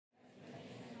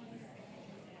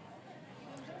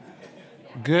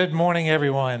Good morning,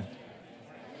 everyone.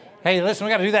 Hey, listen,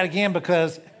 we got to do that again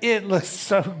because it looks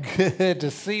so good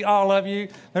to see all of you.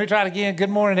 Let me try it again. Good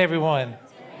morning, everyone.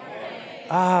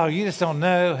 Oh, you just don't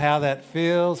know how that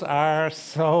fills our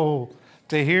soul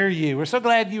to hear you. We're so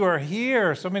glad you are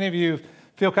here. So many of you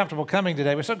feel comfortable coming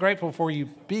today. We're so grateful for you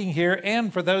being here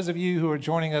and for those of you who are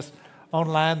joining us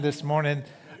online this morning.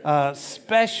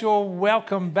 Special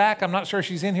welcome back. I'm not sure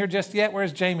she's in here just yet.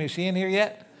 Where's Jamie? Is she in here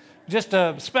yet? Just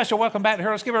a special welcome back to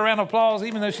her. Let's give her a round of applause,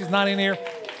 even though she's not in here.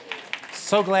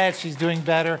 So glad she's doing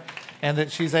better and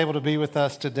that she's able to be with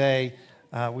us today.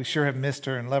 We sure have missed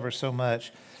her and love her so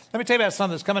much. Let me tell you about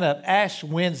something that's coming up, Ash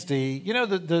Wednesday. You know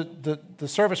the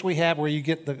service we have where you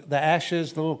get the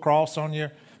ashes, the little cross on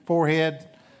your forehead?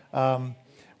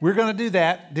 We're going to do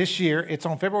that this year. It's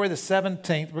on February the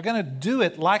 17th. We're going to do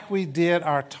it like we did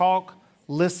our Talk,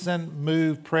 Listen,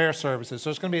 Move prayer services. So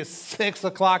it's going to be at 6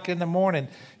 o'clock in the morning.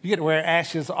 You get to wear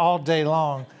ashes all day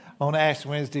long on Ash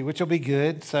Wednesday, which will be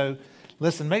good. So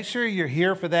listen, make sure you're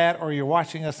here for that or you're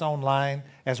watching us online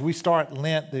as we start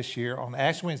Lent this year on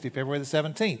Ash Wednesday, February the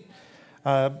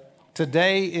 17th.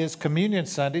 Today is Communion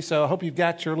Sunday, so I hope you've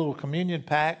got your little communion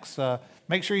packs.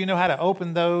 Make sure you know how to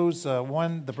open those.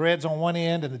 The bread's on one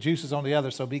end and the juice is on the other,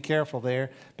 so be careful there.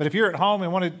 But if you're at home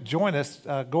and want to join us,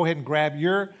 go ahead and grab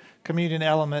your communion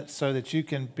elements so that you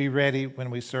can be ready when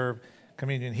we serve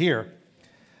communion here.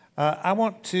 I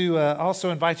want to also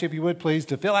invite you, if you would please,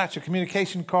 to fill out your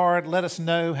communication card. Let us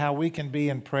know how we can be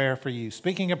in prayer for you.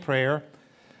 Speaking of prayer,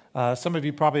 some of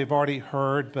you probably have already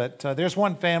heard, but there's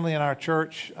one family in our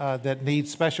church that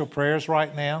needs special prayers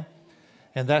right now,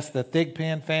 and that's the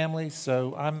Thigpen family.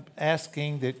 So I'm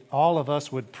asking that all of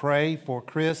us would pray for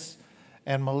Chris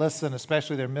and Melissa, and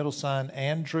especially their middle son,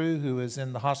 Andrew, who is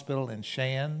in the hospital in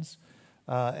Shands.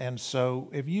 And so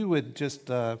if you would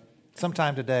just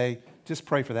sometime today, just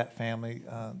pray for that family.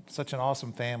 Such an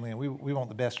awesome family, and we want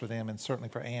the best for them and certainly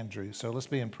for Andrew. So let's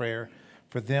be in prayer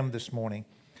for them this morning.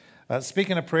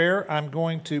 Speaking of prayer, I'm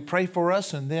going to pray for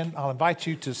us, and then I'll invite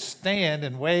you to stand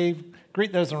and wave,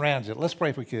 greet those around you. Let's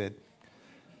pray if we could.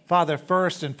 Father,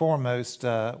 first and foremost,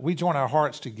 we join our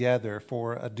hearts together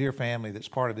for a dear family that's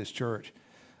part of this church.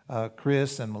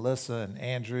 Chris and Melissa and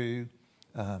Andrew,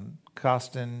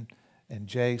 Costin and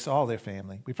Jace, all their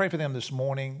family. We pray for them this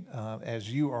morning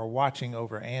as you are watching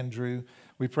over Andrew.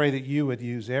 We pray that you would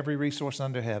use every resource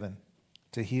under heaven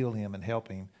to heal him and help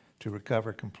him to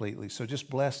recover completely. So just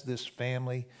bless this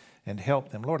family and help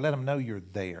them. Lord, let them know you're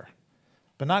there,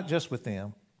 but not just with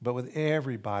them, but with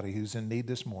everybody who's in need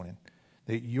this morning,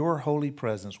 that your holy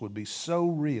presence would be so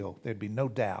real, there'd be no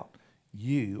doubt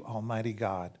you, Almighty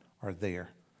God, are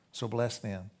there. So bless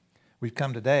them. We've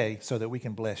come today so that we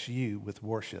can bless you with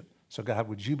worship. So God,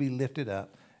 would you be lifted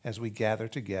up as we gather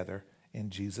together in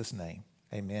Jesus' name.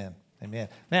 Amen. Amen.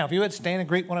 Now, if you would stand and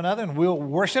greet one another and we'll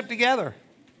worship together.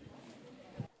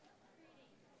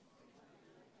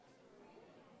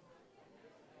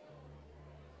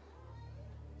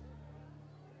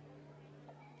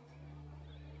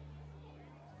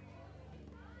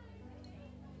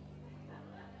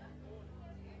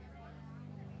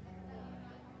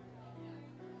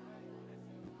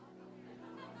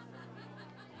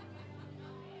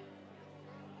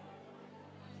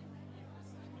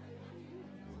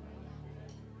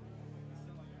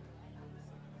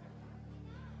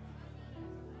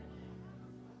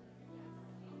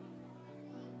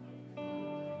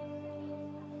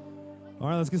 All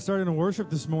right, let's get started in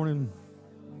worship this morning.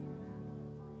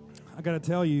 I got to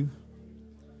tell you,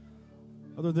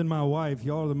 other than my wife,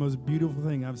 y'all are the most beautiful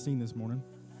thing I've seen this morning.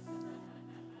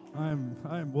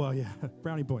 Well, yeah,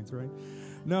 brownie points, right?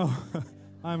 No,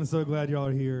 I'm so glad y'all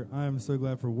are here. I'm so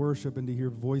glad for worship and to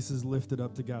hear voices lifted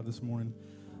up to God this morning.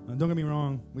 Don't get me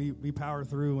wrong, we power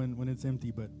through when it's empty,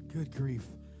 but good grief.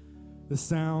 The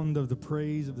sound of the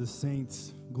praise of the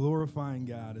saints glorifying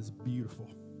God is beautiful.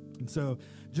 And so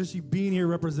just you being here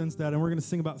represents that. And we're going to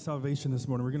sing about salvation this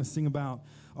morning. We're going to sing about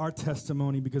our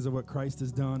testimony because of what Christ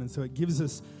has done. And so it gives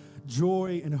us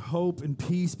joy and hope and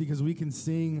peace because we can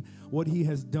sing what he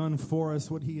has done for us,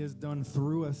 what he has done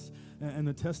through us, and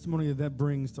the testimony that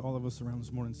brings to all of us around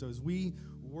this morning. So as we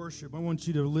worship, I want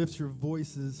you to lift your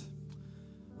voices.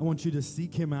 I want you to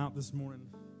seek him out this morning.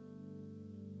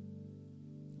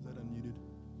 Is that unmuted?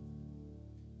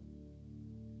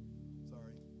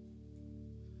 Sorry.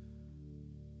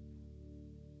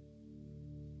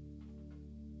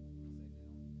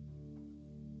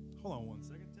 Hold on one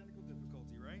second. Technical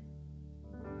difficulty, right?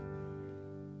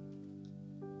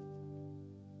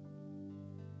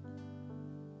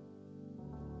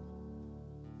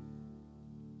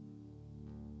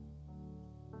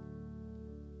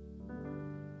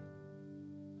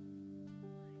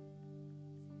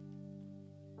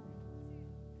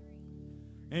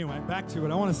 Anyway, back to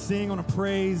it. I want to sing, I want to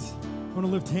praise, I want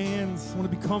to lift hands, I want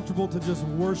to be comfortable to just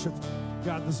worship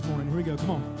God this morning. Here we go, come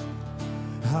on.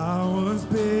 I was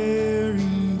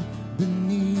buried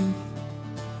beneath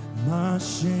my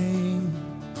shame.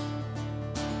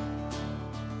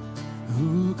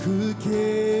 Who could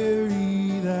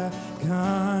carry that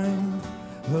kind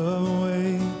of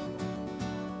weight?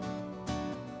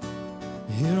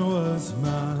 It was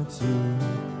my tomb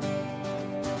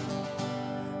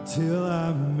till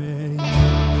I met you.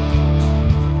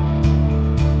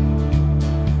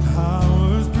 I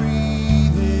was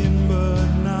breathing but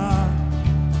not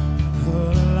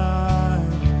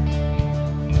alive.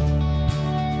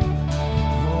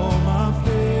 All my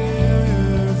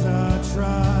failures I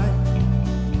tried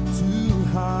to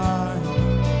hide.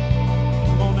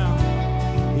 Come on now.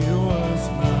 It was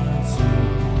my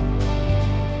tomb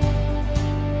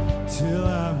till I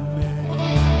met you.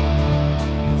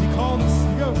 As he called us,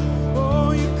 you go.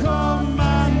 Oh, you called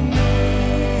my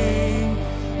name,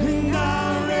 and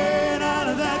I ran out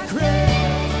of that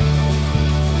grave.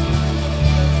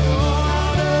 Oh,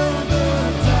 out of the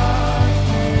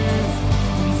darkness,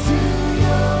 into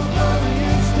your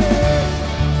glorious day.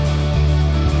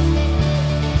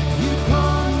 You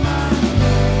called my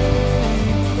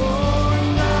name, oh,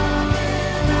 and I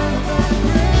ran out of that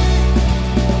grave.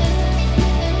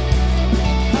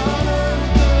 Out of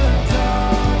the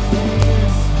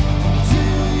darkness, into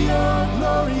your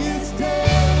glorious day.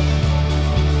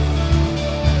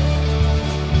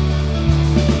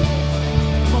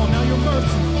 Come on, now your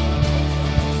mercy.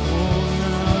 Oh,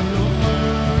 now your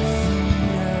mercy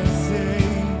has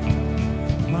saved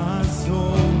my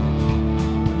soul.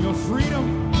 Your freedom,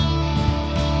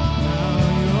 now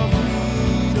your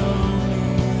freedom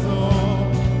is all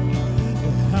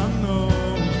that I know.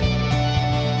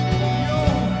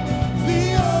 You're the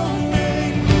only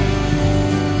new.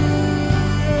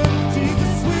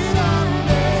 Jesus, without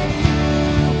you.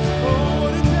 Oh,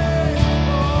 what a day.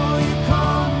 Oh, you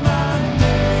called my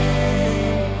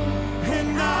name, and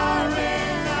I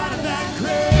ran out of that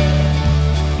grave.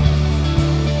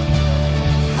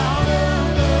 Out of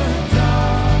the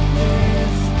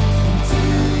darkness, into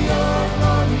your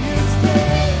glorious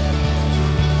day.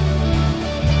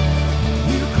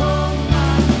 You called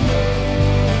my name,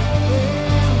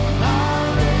 and I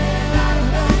ran out of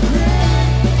that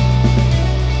grave.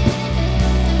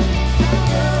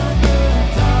 Out of the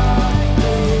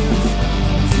darkness,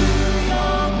 into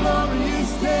your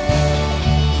glorious day.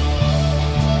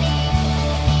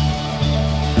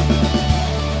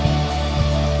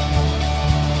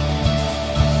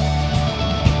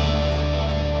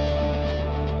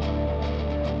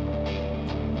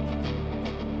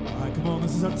 All right, come on,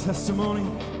 this is our testimony.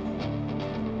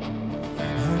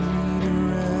 I need a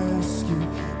rescue,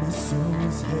 my soul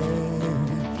is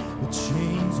heavy, the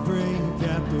chains break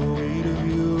at the weight of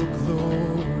your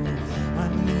glory. I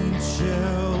need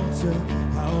shelter,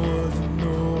 I was an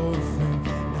orphan,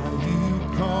 now you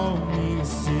call me a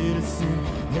citizen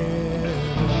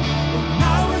heaven. When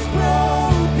I was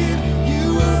broken, you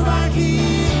were my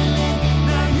healing,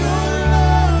 now your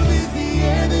love is the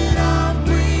air that I'm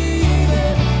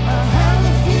breathing. I have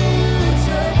a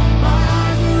future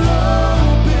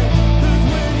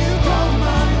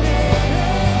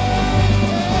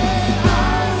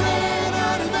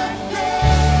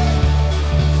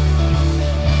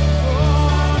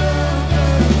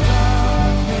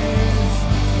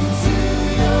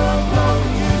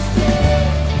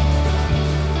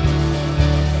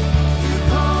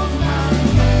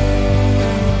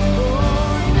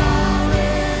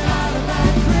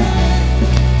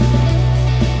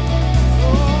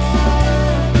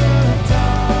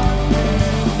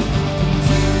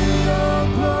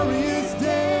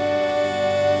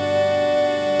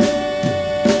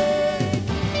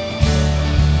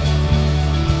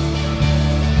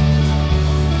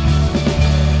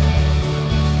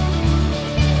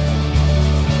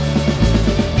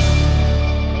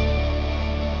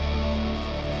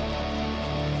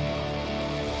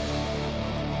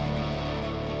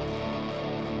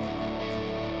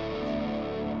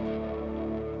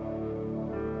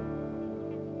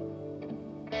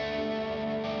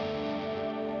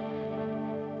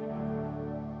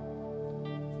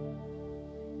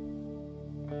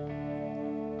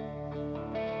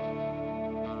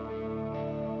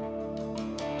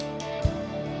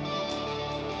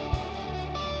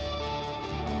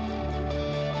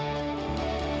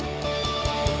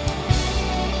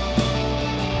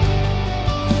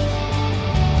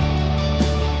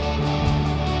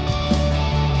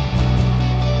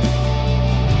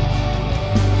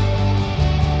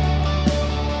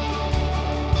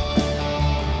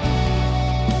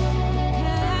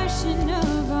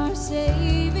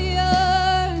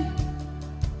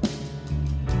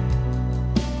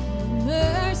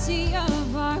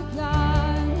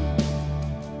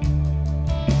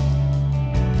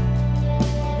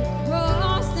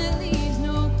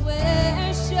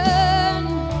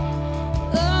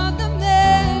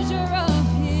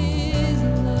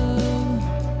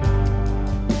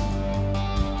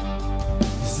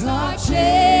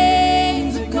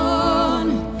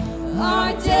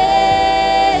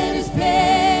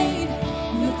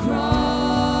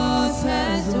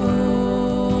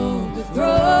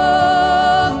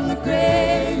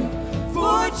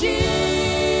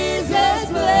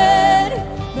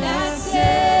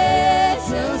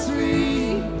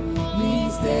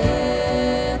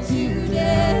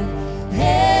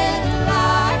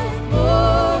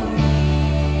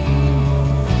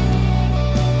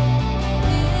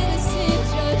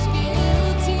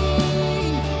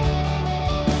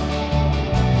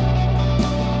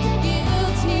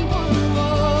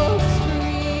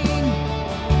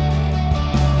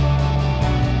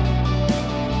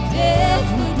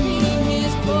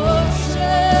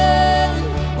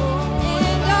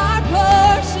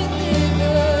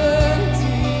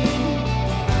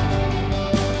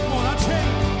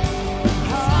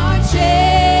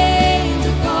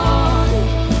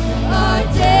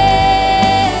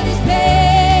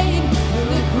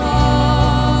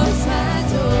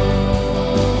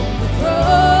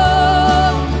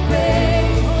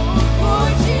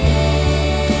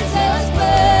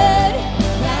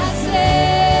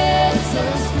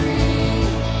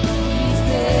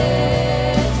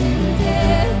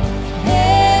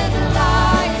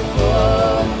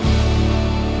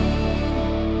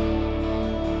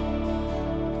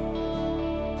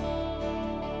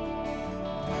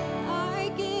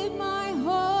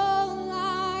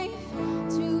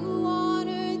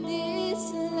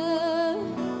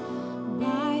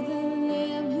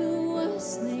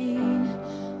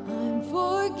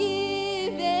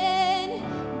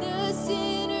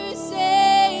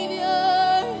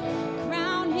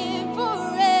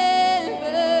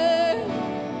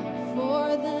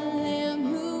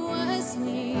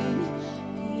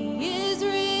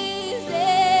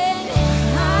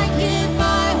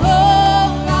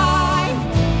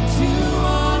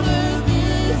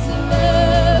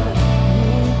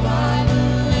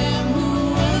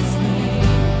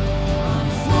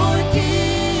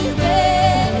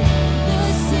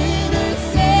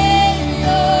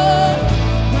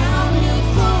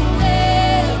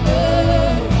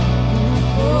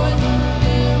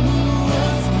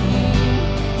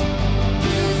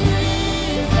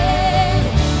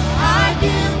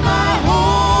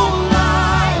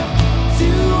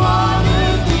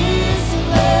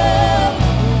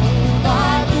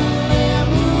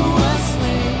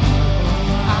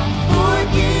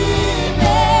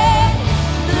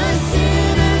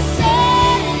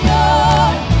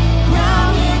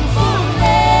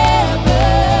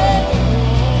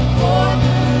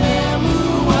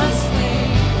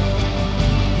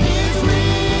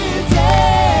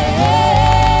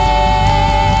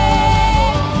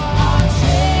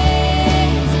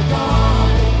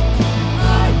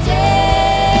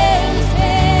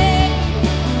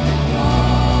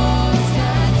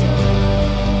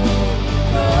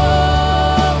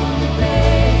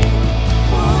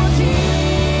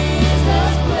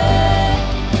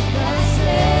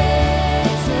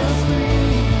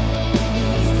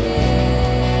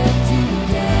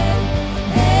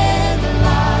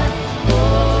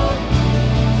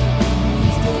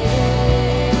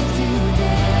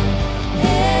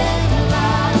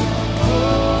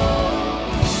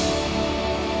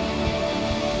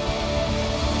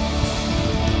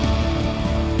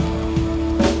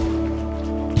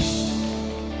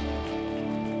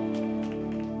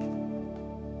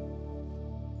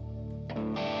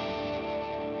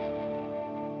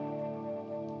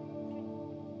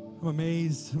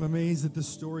I'm amazed at the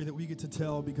story that we get to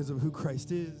tell because of who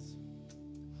Christ is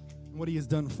and what he has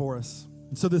done for us.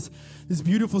 And so this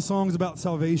beautiful songs about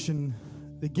salvation,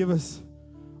 they give us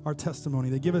our testimony.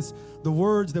 They give us the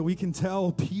words that we can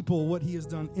tell people what he has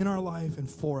done in our life and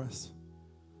for us.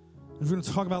 And we're going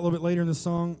to talk about a little bit later in the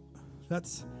song.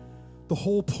 That's the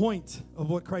whole point of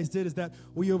what Christ did, is that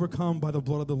we overcome by the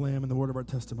blood of the Lamb and the word of our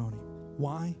testimony.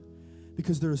 Why?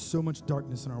 Because there is so much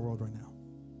darkness in our world right now.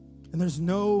 And there's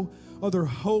no other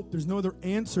hope. There's no other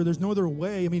answer. There's no other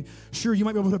way. I mean, sure, you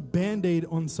might be able to put a Band-Aid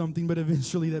on something, but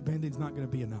eventually that Band-Aid's not going to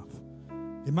be enough.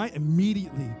 It might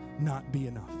immediately not be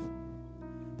enough.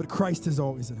 But Christ is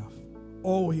always enough.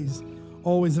 Always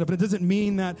enough. And it doesn't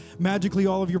mean that magically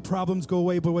all of your problems go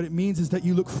away, but what it means is that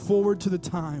you look forward to the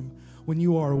time when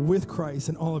you are with Christ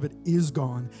and all of it is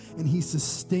gone, and he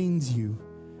sustains you.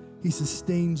 He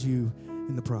sustains you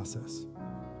in the process.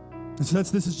 And so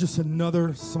this is just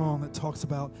another song that talks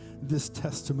about this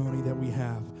testimony that we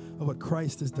have of what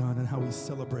Christ has done and how we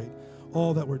celebrate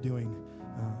all that we're doing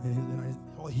and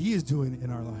all he is doing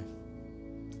in our life.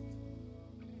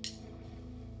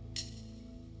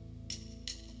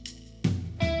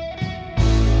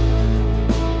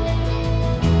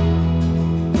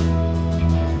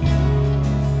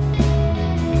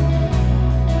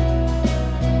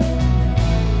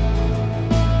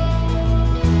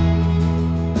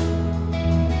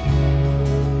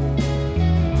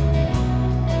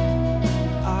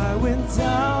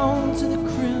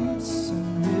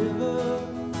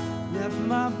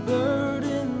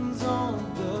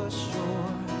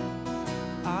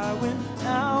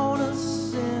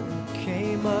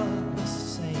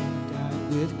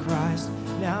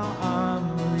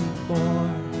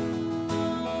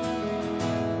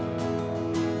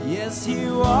 Yes,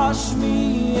 he washed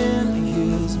me in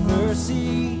his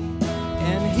mercy,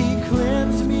 and he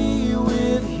cleansed me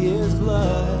with his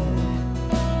blood.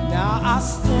 Now I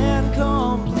stand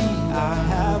complete, I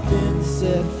have been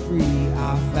set free.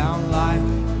 I found life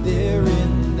there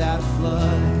in that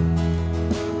flood.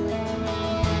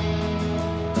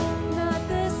 Not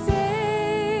the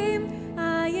same,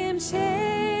 I am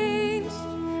changed,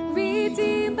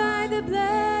 redeemed by the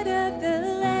blood of the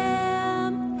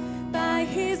Lamb. By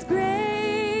his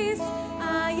grace,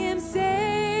 I am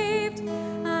saved,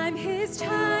 I'm his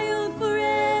child,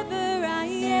 forever I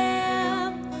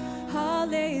am.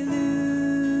 Hallelujah.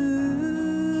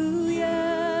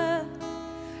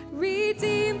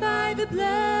 Redeemed by the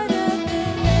blood of the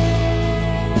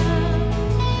Lamb.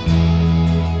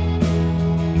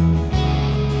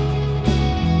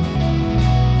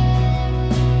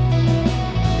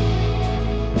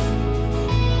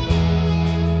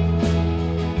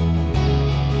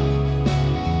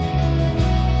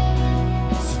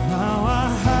 So now I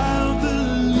have the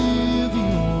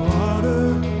living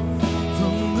water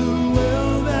from the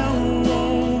well that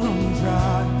won't run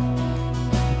dry.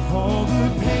 All the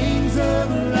pains of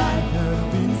life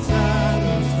have been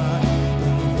satisfied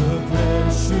by the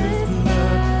precious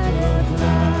blood of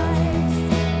Christ.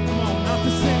 Come on, not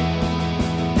the same.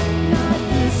 Not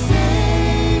the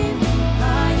same, I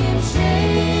am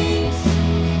changed,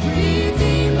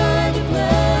 redeemed by the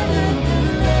blood of the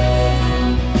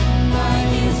Lamb. By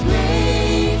his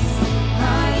grace, I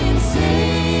am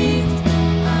saved,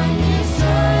 I'm his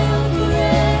child,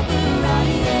 forever I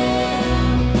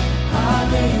am.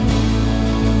 Hallelujah.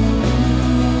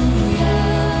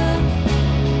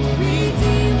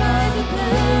 Redeemed by the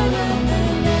blood of the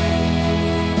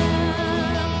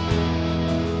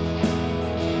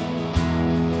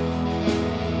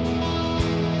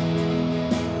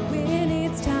When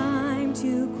it's time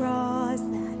to cross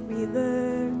that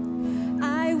river,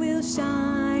 I will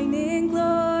shine in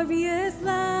glorious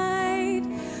light.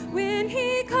 When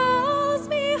he calls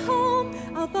me home,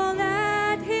 I'll fall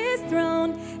at his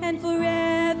throne and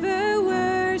forever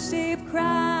worship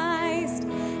Christ.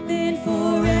 Then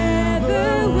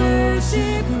forever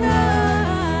worship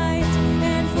Christ,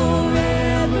 and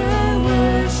forever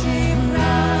worship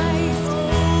Christ,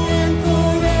 and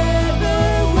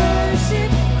forever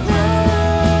worship Christ.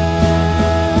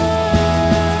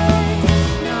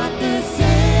 Not the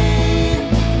same,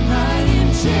 I am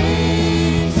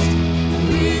changed,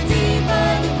 redeemed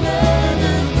by the blood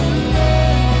of the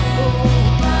Lamb.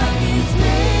 By his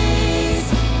grace,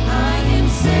 I am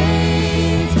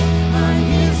saved, I'm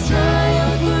his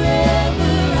child,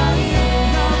 forever I am.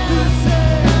 Not the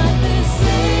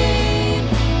same,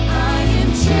 I am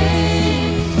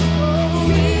changed,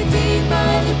 redeemed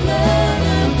by the blood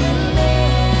of the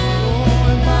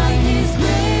Lamb. By his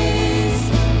grace,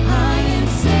 I am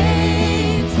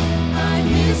saved, I'm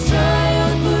his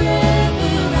child,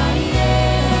 forever I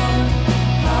am.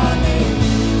 Hallelujah.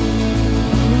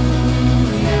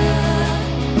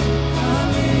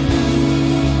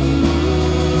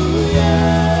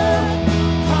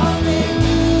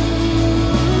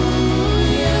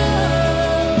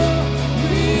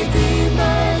 Redeemed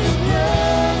by the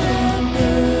blood of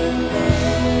the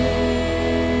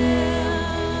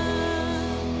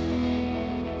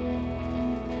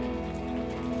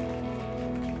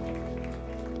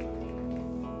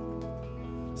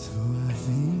So I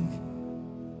think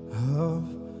of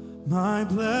my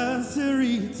blessed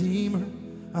Redeemer.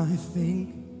 I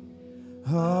think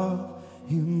of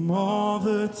him all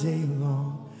the day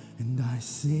long, and I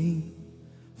sing,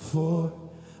 for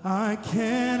I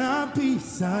cannot be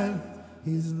silent.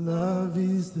 His love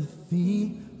is the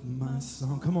theme of my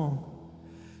song. Come on.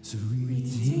 So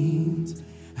redeemed,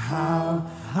 how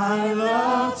I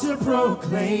love to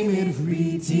proclaim it.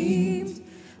 Redeemed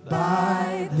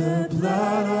by the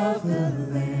blood of the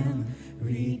Lamb.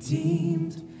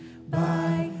 Redeemed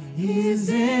by his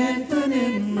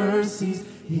infinite mercies,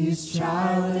 his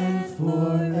child, and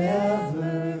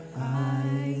forever I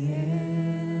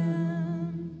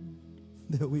am.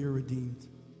 That we are redeemed.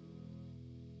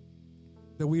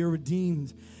 That we are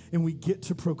redeemed and we get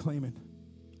to proclaim it.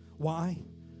 Why?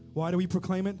 Why do we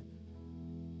proclaim it?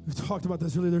 We talked about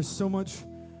this earlier. There's so much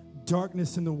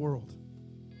darkness in the world.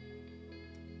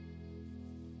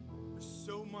 There's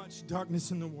so much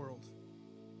darkness in the world.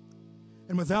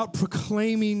 And without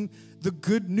proclaiming the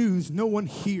good news, no one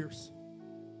hears.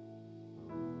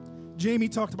 Jamie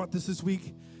talked about this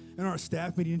week in our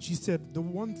staff meeting, and she said, the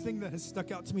one thing that has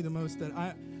stuck out to me the most that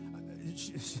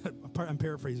I'm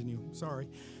paraphrasing you, sorry.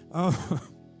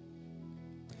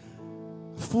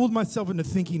 Fooled myself into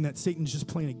thinking that Satan's just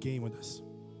playing a game with us.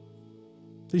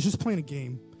 He's just playing a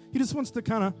game. He just wants to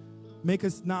kind of make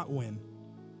us not win.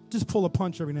 Just pull a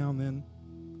punch every now and then.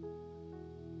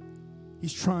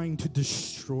 He's trying to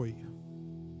destroy you.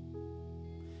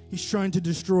 He's trying to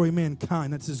destroy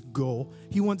mankind. That's his goal.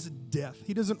 He wants death.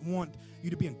 He doesn't want you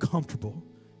to be uncomfortable.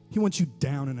 He wants you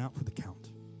down and out for the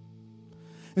count.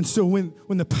 And so when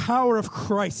the power of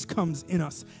Christ comes in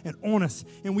us and on us,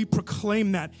 and we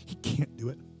proclaim that, he can't do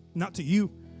it. Not to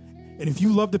you. And if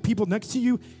you love the people next to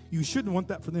you, you shouldn't want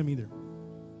that for them either.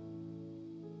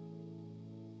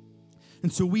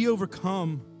 And so we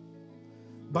overcome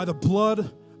by the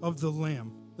blood of the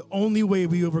Lamb. The only way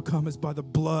we overcome is by the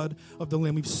blood of the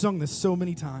Lamb. We've sung this so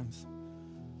many times.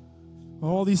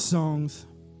 All these songs.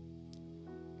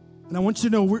 And I want you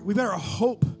to know we've got our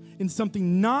hope in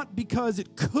something not because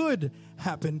it could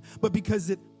happen, but because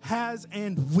it has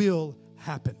and will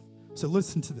happen. So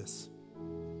listen to this.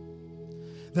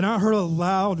 Then I heard a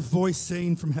loud voice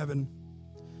saying from heaven,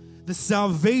 the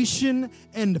salvation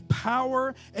and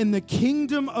power and the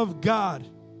kingdom of God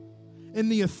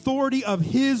and the authority of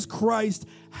his Christ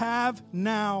have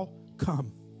now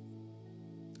come.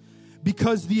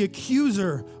 Because the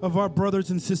accuser of our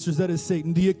brothers and sisters, that is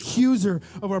Satan, the accuser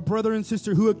of our brother and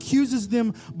sister who accuses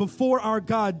them before our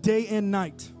God day and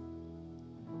night,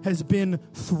 has been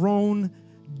thrown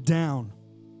down.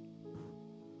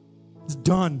 It's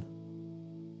done.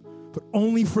 But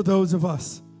only for those of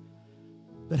us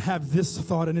that have this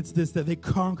thought, and it's this, that they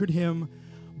conquered him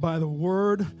by the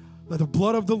word, by the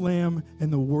blood of the Lamb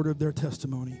and the word of their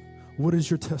testimony. What is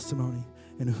your testimony?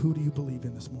 And who do you believe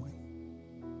in this morning?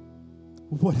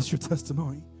 What is your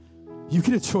testimony? You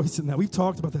get a choice in that. We've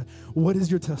talked about that. What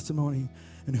is your testimony?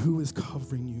 And who is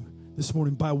covering you this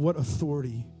morning? By what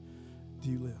authority do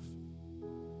you live?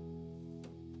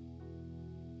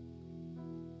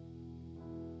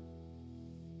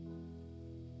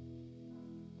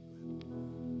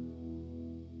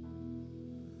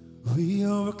 We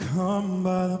overcome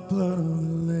by the blood of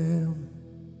the Lamb.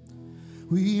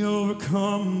 We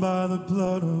overcome by the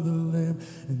blood of the Lamb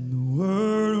and the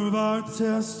word of our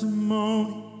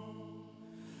testimony.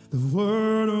 The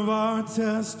word of our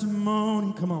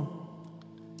testimony. Come on.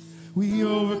 We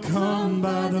overcome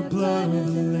by the blood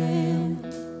of the Lamb.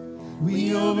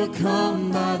 We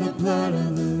overcome by the blood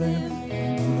of the Lamb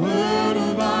and the word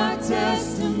of our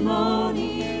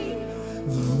testimony.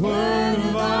 The word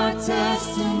of our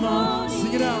testimony.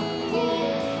 Sing it out.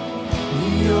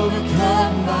 We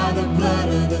overcome by the blood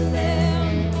of the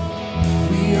Lamb.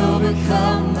 We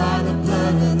overcome by the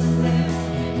blood of the Lamb.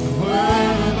 The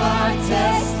word of our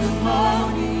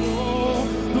testimony.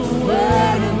 The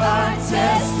word of our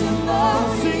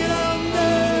testimony. Sing it out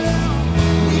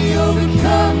now. We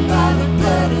overcome by the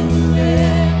blood of the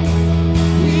Lamb.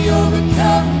 We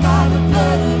overcome by the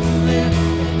blood of the Lamb.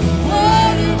 The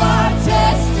word of our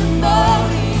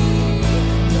testimony.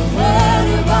 The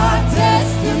word of our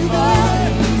testimony.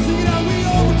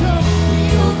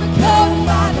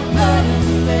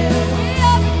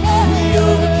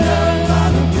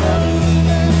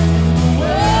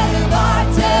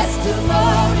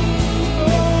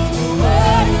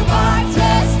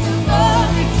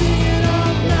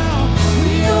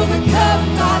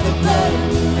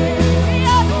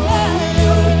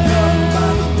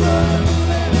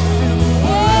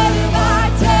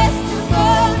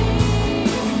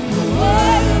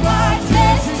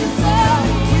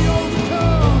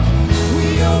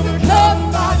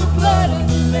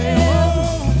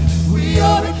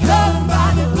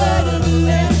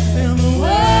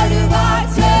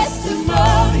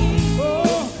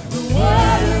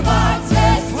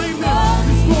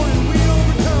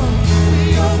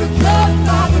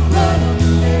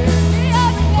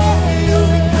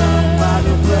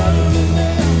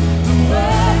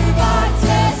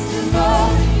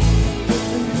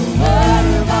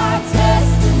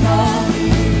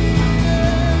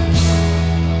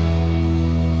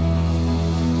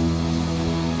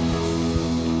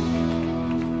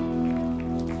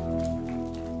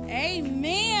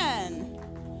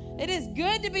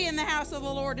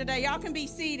 Today, y'all can be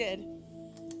seated.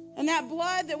 And that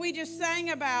blood that we just sang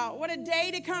about, what a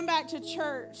day to come back to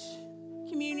church,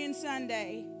 Communion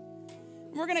Sunday.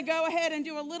 And we're going to go ahead and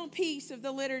do a little piece of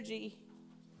the liturgy.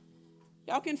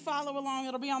 Y'all can follow along.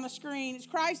 It'll be on the screen. It's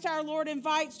Christ our Lord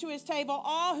invites to his table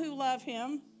all who love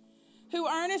him, who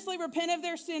earnestly repent of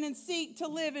their sin and seek to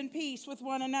live in peace with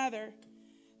one another.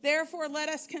 Therefore, let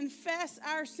us confess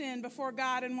our sin before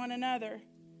God and one another.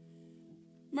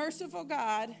 Merciful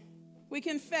God, we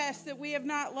confess that we have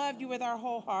not loved you with our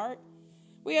whole heart.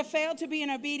 We have failed to be an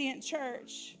obedient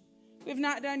church. We have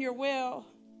not done your will.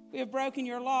 We have broken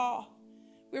your law.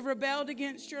 We have rebelled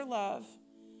against your love.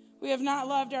 We have not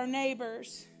loved our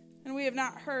neighbors. and we have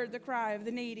not heard the cry of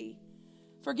the needy.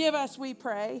 Forgive us, we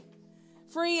pray.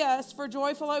 Free us for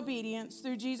joyful obedience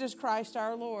through Jesus Christ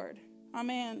our Lord.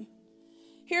 Amen.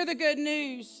 Hear the good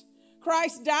news.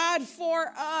 Christ died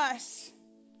for us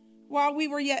while we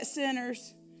were yet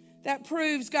sinners. That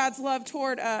proves God's love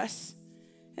toward us.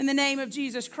 In the name of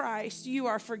Jesus Christ, you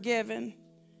are forgiven.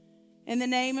 In the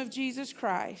name of Jesus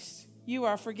Christ, you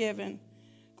are forgiven.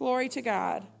 Glory to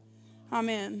God.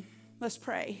 Amen. Let's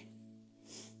pray.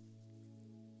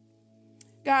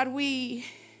 God, I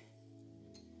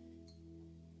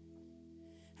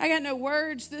got no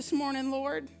words this morning,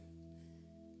 Lord,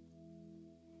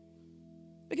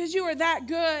 because you are that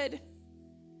good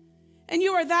and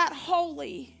you are that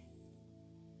holy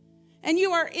and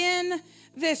you are in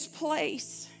this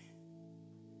place.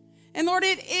 And Lord,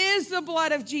 it is the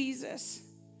blood of Jesus.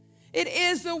 It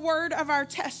is the word of our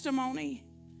testimony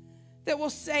that will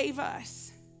save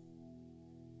us.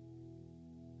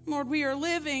 Lord, we are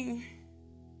living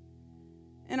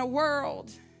in a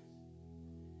world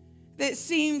that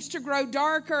seems to grow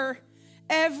darker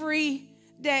every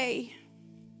day.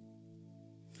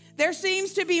 There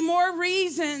seems to be more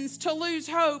reasons to lose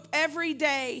hope every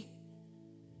day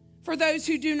for those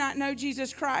who do not know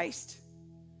Jesus Christ.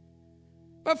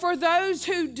 But for those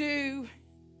who do,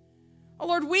 oh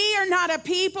Lord, we are not a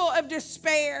people of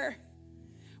despair.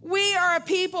 We are a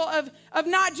people of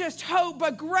not just hope,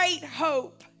 but great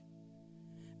hope.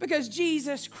 Because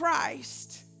Jesus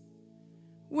Christ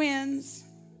wins.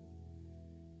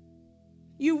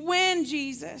 You win,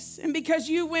 Jesus. And because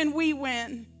you win, we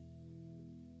win.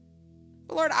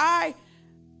 But Lord, I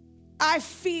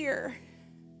fear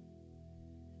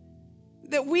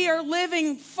that we are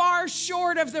living far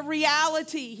short of the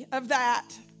reality of that.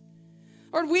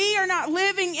 Lord, we are not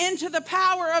living into the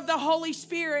power of the Holy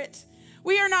Spirit.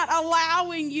 We are not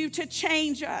allowing you to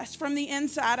change us from the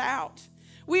inside out.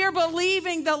 We are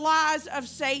believing the lies of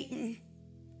Satan.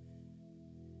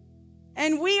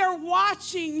 And we are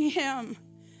watching him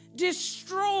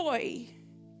destroy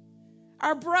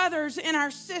our brothers and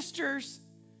our sisters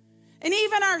and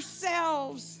even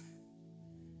ourselves.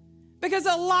 Because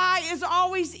a lie is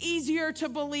always easier to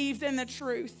believe than the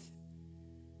truth.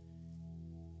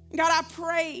 God,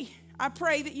 I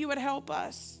pray that you would help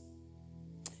us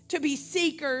to be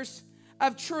seekers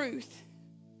of truth.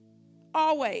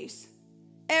 Always,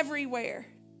 everywhere,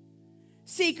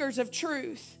 seekers of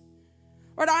truth.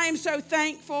 Lord, I am so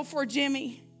thankful for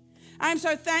Jimmy. I am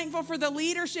so thankful for the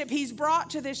leadership he's brought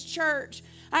to this church.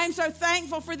 I am so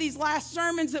thankful for these last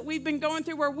sermons that we've been going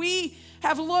through where we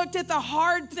have looked at the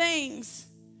hard things,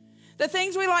 the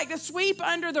things we like to sweep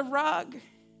under the rug.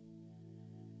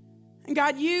 And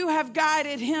God, you have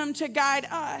guided him to guide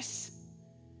us,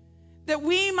 that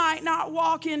we might not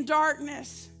walk in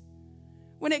darkness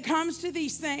when it comes to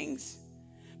these things.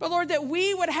 But Lord, that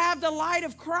we would have the light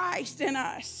of Christ in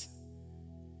us,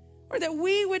 or that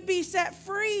we would be set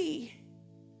free.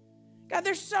 God,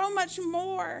 there's so much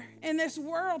more in this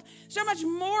world, so much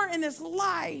more in this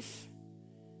life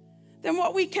than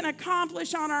what we can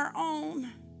accomplish on our own,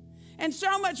 and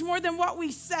so much more than what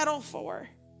we settle for.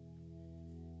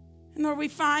 And Lord, we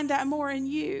find that more in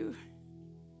you.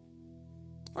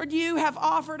 Lord, you have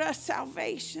offered us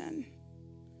salvation.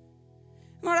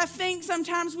 Lord, I think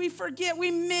sometimes we forget,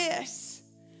 we miss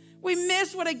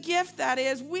what a gift that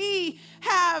is. We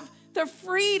have the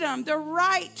freedom, the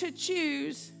right to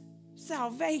choose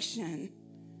salvation.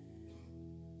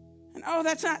 And oh,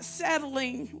 that's not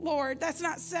settling, Lord. That's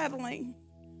not settling.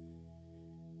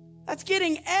 That's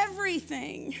getting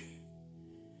everything.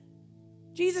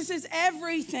 Jesus is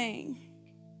everything.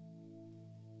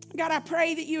 God, I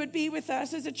pray that you would be with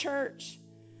us as a church,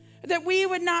 that we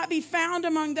would not be found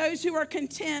among those who are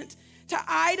content to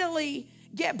idly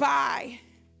get by.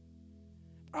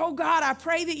 Oh God, I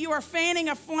pray that you are fanning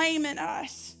a flame in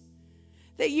us,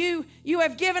 that you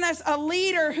have given us a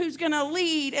leader who's going to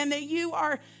lead, and that you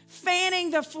are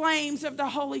fanning the flames of the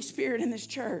Holy Spirit in this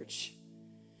church,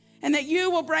 and that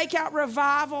you will break out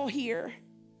revival here,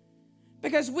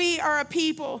 because we are a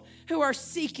people who are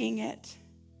seeking it.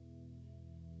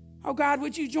 Oh God,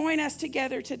 would you join us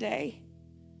together today?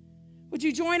 Would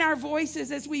you join our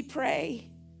voices as we pray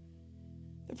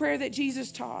the prayer that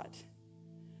Jesus taught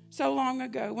so long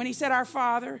ago when he said, "Our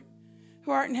Father,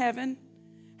 who art in heaven,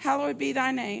 hallowed be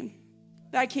thy name.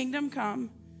 Thy kingdom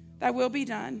come, thy will be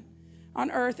done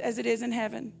on earth as it is in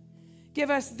heaven. Give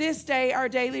us this day our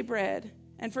daily bread,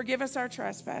 and forgive us our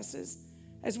trespasses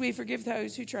as we forgive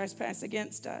those who trespass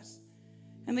against us.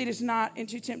 And lead us not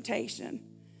into temptation,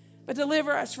 but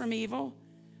deliver us from evil.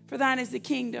 For thine is the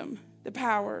kingdom, the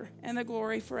power, and the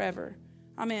glory forever.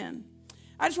 Amen."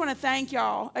 I just want to thank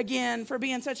y'all again for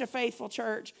being such a faithful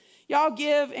church. Y'all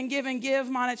give and give and give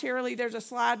monetarily. There's a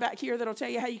slide back here that'll tell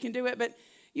you how you can do it, but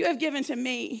you have given to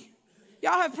me.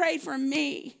 Y'all have prayed for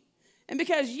me. And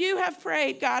because you have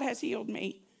prayed, God has healed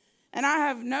me. And I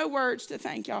have no words to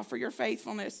thank y'all for your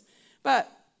faithfulness. But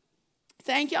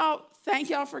thank y'all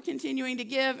for continuing to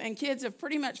give. And kids have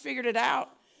pretty much figured it out.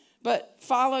 But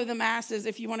follow the masses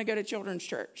if you want to go to children's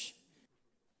church.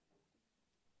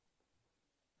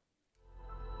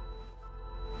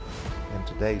 In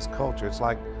today's culture, it's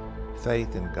like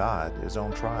faith in God is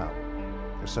on trial.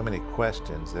 There's so many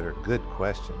questions that are good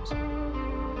questions.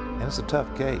 And it's a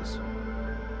tough case.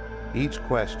 Each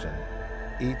question,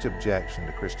 each objection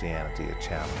to Christianity a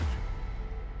challenge.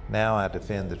 Now I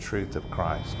defend the truth of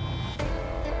Christ.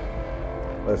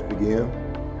 Let's begin.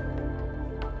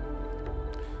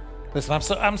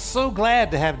 Listen, I'm so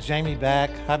glad to have Jamie back.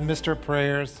 I've missed her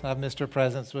prayers. I've missed her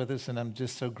presence with us, and I'm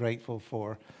just so grateful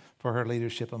for her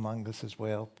leadership among us as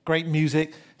well. Great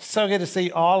music. So good to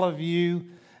see all of you.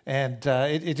 And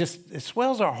it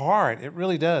swells our heart. It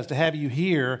really does to have you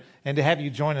here and to have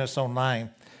you join us online.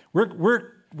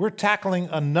 We're tackling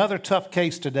another tough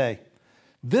case today.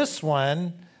 This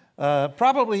one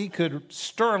probably could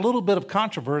stir a little bit of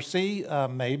controversy,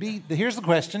 maybe. Here's the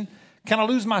question: can I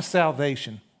lose my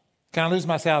salvation? Can I lose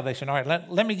my salvation? All right,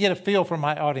 let me get a feel from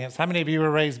my audience. How many of you were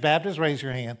raised Baptist? Raise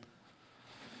your hand.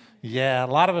 Yeah, a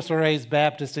lot of us are raised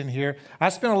Baptist in here. I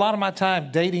spent a lot of my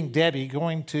time dating Debbie,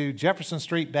 going to Jefferson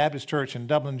Street Baptist Church in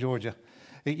Dublin, Georgia.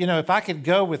 You know, if I could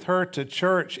go with her to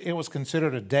church, it was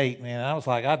considered a date, man. I was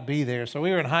like, I'd be there. So we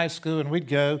were in high school and we'd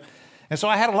go. And so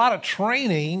I had a lot of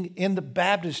training in the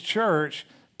Baptist church,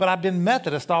 but I've been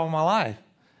Methodist all my life.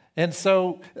 And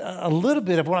so a little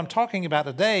bit of what I'm talking about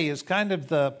today is kind of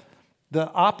the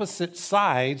opposite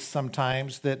sides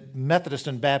sometimes that Methodists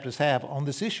and Baptists have on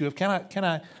this issue of can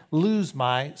I lose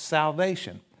my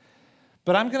salvation?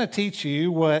 But I'm going to teach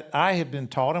you what I have been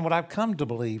taught and what I've come to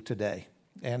believe today.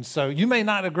 And so you may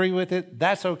not agree with it.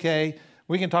 That's okay.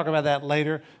 We can talk about that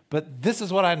later. But this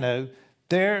is what I know.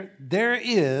 There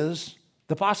is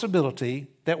the possibility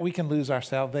that we can lose our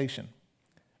salvation.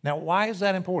 Now, why is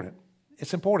that important?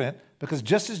 It's important because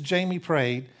just as Jamie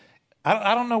prayed,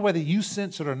 I don't know whether you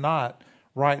sense it or not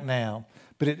right now,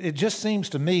 but it just seems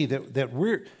to me that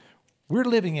we're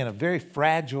living in a very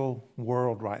fragile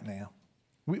world right now.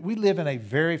 We live in a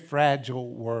very fragile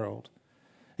world.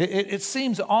 It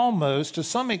seems almost to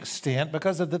some extent,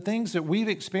 because of the things that we've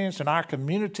experienced in our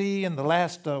community in the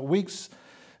last weeks,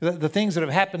 the things that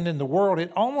have happened in the world,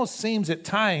 it almost seems at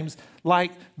times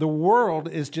like the world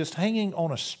is just hanging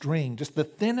on a string, just the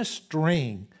thinnest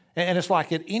string. And it's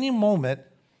like at any moment,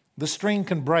 the string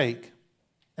can break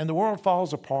and the world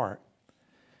falls apart.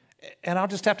 And I'll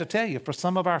just have to tell you, for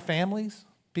some of our families,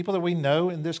 people that we know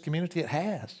in this community, it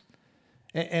has.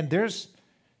 And there's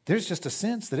just a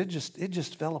sense that it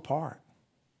just fell apart.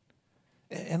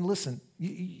 And listen,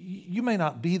 you may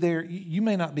not be there. You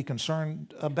may not be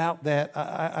concerned about that.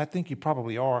 I think you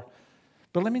probably are.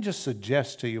 But let me just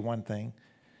suggest to you one thing.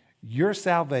 Your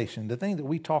salvation, the thing that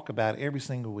we talk about every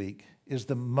single week, is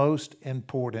the most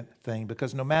important thing,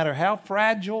 because no matter how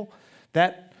fragile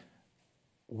that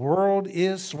world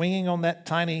is swinging on that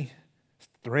tiny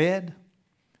thread,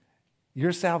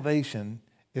 your salvation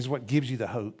is what gives you the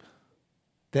hope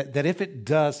that if it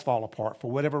does fall apart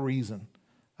for whatever reason,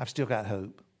 I've still got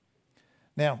hope.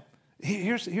 Now,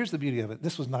 here's the beauty of it.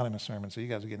 This was not in a sermon, so you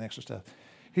guys are getting extra stuff.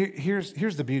 Here's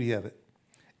the beauty of it.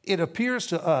 It appears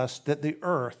to us that the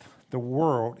earth, the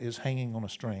world, is hanging on a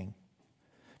string.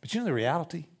 But you know the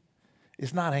reality?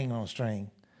 It's not hanging on a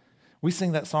string. We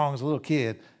sing that song as a little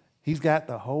kid. He's got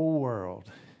the whole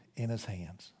world in his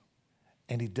hands.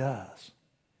 And he does.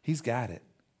 He's got it.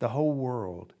 The whole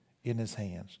world in his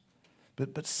hands.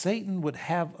 But Satan would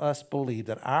have us believe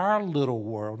that our little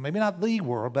world, maybe not the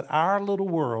world, but our little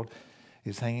world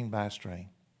is hanging by a string.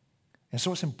 And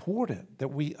so it's important that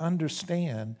we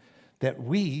understand that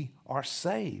we are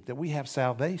saved, that we have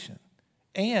salvation.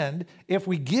 And if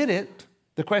we get it,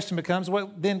 the question becomes, well,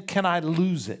 then can I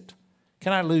lose it?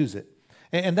 Can I lose it?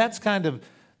 And that's kind of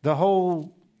the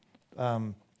whole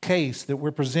case that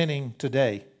we're presenting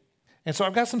today. And so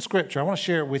I've got some scripture. I want to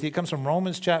share it with you. It comes from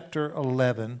Romans chapter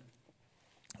 11,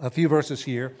 a few verses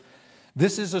here.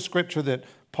 This is a scripture that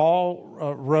Paul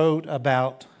wrote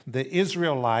about the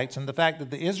Israelites and the fact that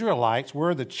the Israelites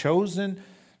were the chosen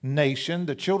nation,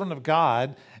 the children of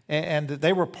God, and that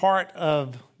they were part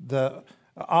of the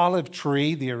olive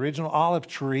tree, the original olive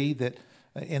tree that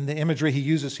in the imagery he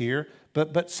uses here,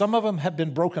 but some of them have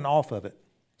been broken off of it.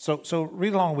 So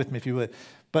read along with me if you would.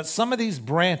 But some of these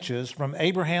branches from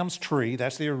Abraham's tree,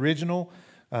 that's the original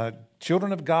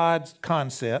children of God's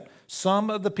concept, some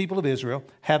of the people of Israel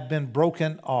have been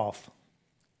broken off.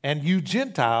 And you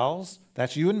Gentiles,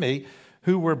 that's you and me,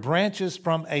 who were branches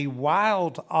from a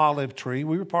wild olive tree,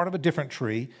 we were part of a different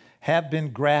tree, have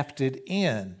been grafted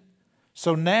in.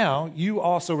 So now you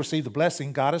also receive the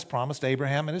blessing God has promised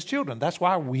Abraham and his children. That's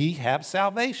why we have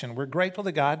salvation. We're grateful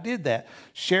that God did that,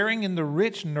 sharing in the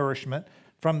rich nourishment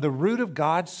from the root of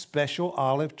God's special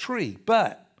olive tree.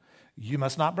 But you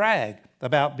must not brag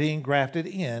about being grafted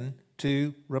in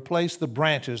to replace the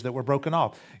branches that were broken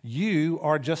off. You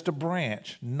are just a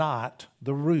branch, not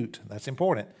the root. That's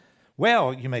important.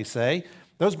 Well, you may say,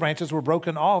 those branches were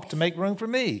broken off to make room for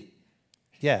me.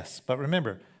 Yes, but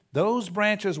remember, those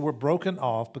branches were broken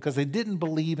off because they didn't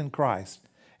believe in Christ.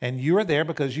 And you are there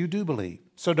because you do believe.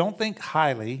 So don't think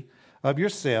highly of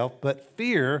yourself, but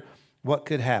fear what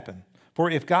could happen. For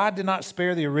if God did not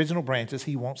spare the original branches,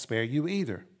 he won't spare you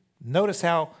either. Notice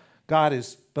how God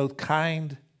is both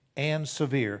kind and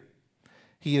severe.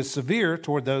 He is severe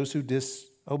toward those who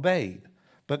disobeyed,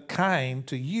 but kind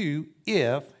to you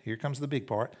if, here comes the big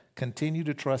part, continue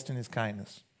to trust in his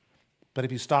kindness. But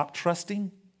if you stop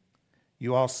trusting,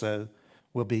 you also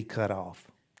will be cut off.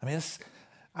 I mean,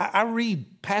 I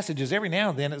read passages every now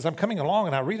and then as I'm coming along,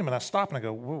 and I read them and I stop and I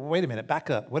go, wait a minute, back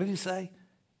up. What did he say?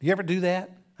 Do you ever do that?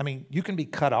 I mean, you can be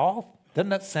cut off. Doesn't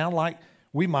that sound like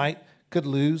we could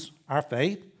lose our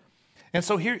faith? And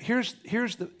so here's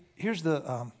the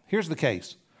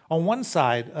case. On one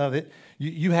side of it,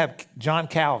 you have John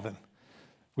Calvin,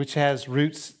 which has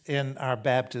roots in our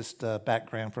Baptist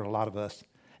background for a lot of us.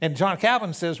 And John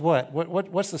Calvin says what?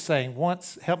 What's the saying?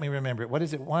 Once, help me remember it. What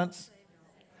is it? Once?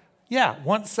 Yeah,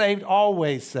 once saved,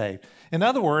 always saved. In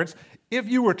other words, if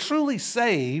you were truly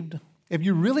saved, if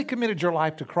you really committed your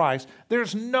life to Christ,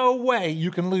 there's no way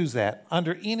you can lose that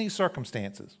under any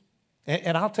circumstances.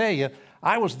 And I'll tell you,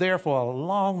 I was there for a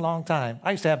long, long time.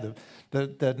 I used to have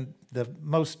the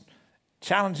most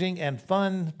challenging and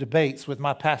fun debates with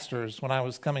my pastors when I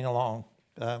was coming along.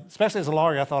 Especially as a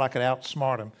lawyer, I thought I could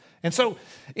outsmart them. And so,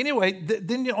 anyway,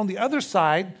 then on the other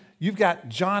side, you've got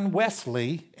John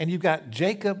Wesley and you've got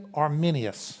Jacob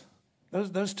Arminius.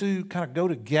 Those two kind of go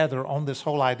together on this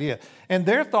whole idea. And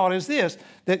their thought is this,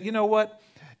 that you know what?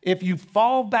 If you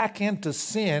fall back into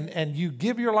sin and you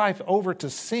give your life over to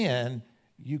sin,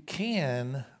 you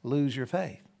can lose your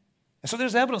faith. And so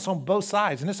there's evidence on both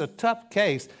sides, and it's a tough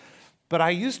case. But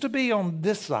I used to be on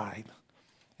this side.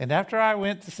 And after I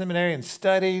went to seminary and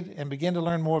studied and began to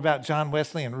learn more about John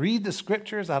Wesley and read the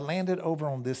scriptures, I landed over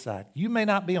on this side. You may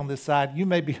not be on this side. You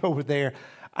may be over there.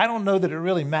 I don't know that it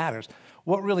really matters.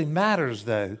 What really matters,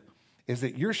 though, is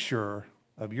that you're sure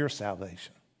of your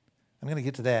salvation. I'm going to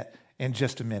get to that in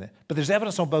just a minute. But there's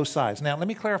evidence on both sides. Now, let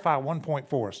me clarify one point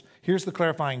for us. Here's the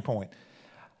clarifying point.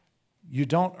 You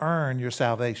don't earn your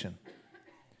salvation.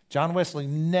 John Wesley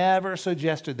never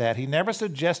suggested that. He never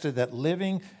suggested that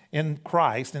living in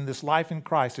Christ, in this life in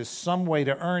Christ, is some way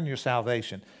to earn your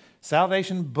salvation.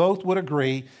 Salvation, both would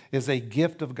agree, is a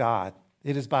gift of God.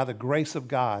 It is by the grace of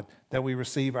God that we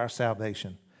receive our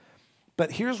salvation.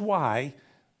 But here's why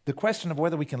the question of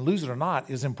whether we can lose it or not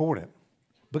is important.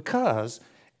 Because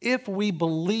if we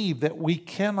believe that we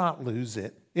cannot lose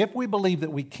it, if we believe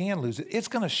that we can lose it, it's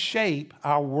going to shape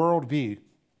our worldview.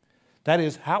 That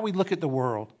is, how we look at the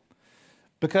world.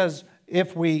 Because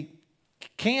if we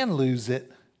can lose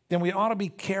it, then we ought to be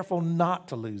careful not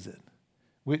to lose it,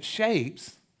 which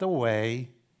shapes the way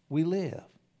we live.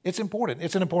 It's important.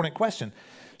 It's an important question.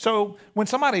 So when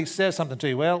somebody says something to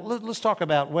you, well, let's talk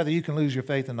about whether you can lose your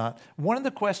faith or not. One of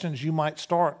the questions you might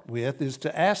start with is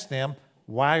to ask them,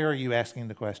 why are you asking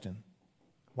the question?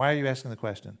 Why are you asking the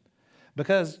question?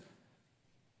 Because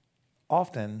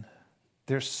often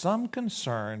there's some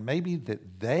concern maybe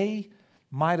that they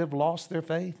might have lost their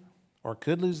faith or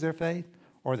could lose their faith,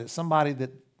 or that somebody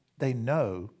that they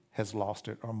know has lost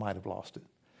it or might have lost it.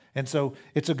 And so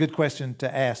it's a good question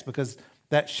to ask because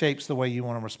that shapes the way you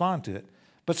want to respond to it.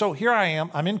 But so here I am.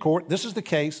 I'm in court. This is the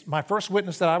case. My first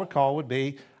witness that I would call would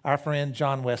be our friend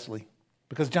John Wesley,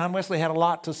 because John Wesley had a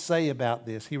lot to say about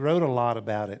this. He wrote a lot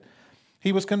about it.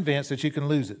 He was convinced that you can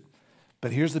lose it.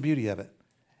 But here's the beauty of it.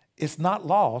 It's not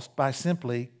lost by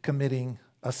simply committing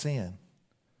a sin.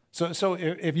 So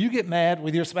if you get mad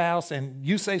with your spouse and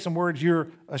you say some words you're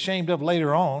ashamed of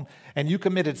later on and you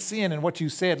committed sin in what you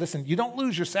said, listen, you don't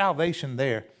lose your salvation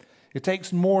there. It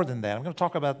takes more than that. I'm going to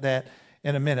talk about that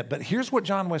in a minute. But here's what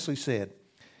John Wesley said.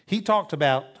 He talked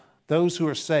about those who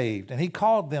are saved, and he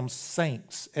called them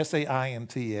saints,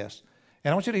 S-A-I-N-T-S.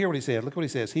 And I want you to hear what he said. Look what he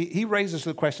says. He raises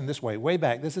the question this way, way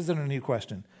back. This isn't a new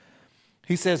question.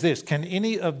 He says this, can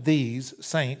any of these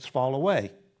saints fall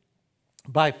away?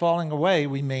 By falling away,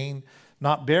 we mean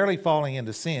not barely falling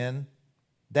into sin,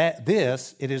 that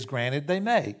this it is granted they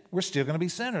may. We're still going to be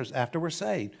sinners after we're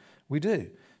saved. We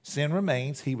do. Sin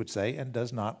remains, he would say, and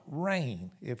does not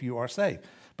reign if you are saved.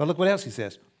 But look what else he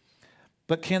says.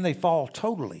 But can they fall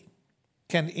totally?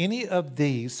 Can any of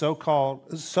these so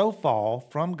fall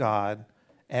from God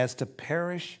as to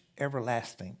perish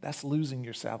everlasting? That's losing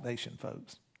your salvation,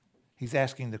 folks. He's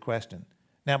asking the question.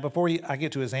 Now, before I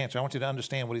get to his answer, I want you to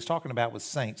understand what he's talking about with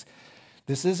saints.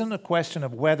 This isn't a question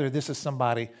of whether this is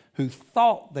somebody who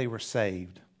thought they were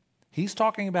saved. He's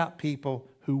talking about people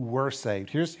who were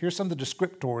saved. Here's some of the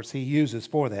descriptors he uses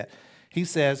for that. He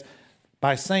says,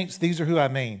 by saints, these are who I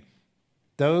mean.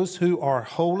 Those who are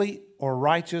holy or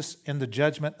righteous in the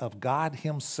judgment of God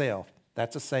himself.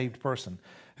 That's a saved person.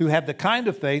 Who have the kind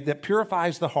of faith that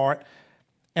purifies the heart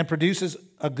and produces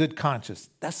a good conscience.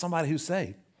 That's somebody who's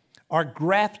saved. Are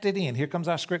grafted in, here comes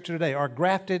our scripture today, are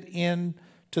grafted in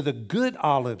to the good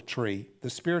olive tree, the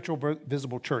spiritual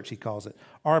visible church, he calls it,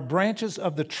 are branches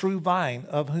of the true vine,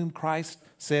 of whom Christ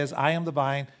says, I am the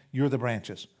vine, you're the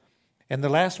branches. And the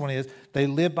last one is, they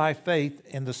live by faith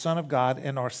in the Son of God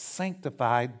and are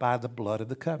sanctified by the blood of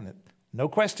the covenant. No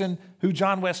question who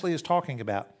John Wesley is talking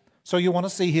about. So you want to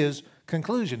see his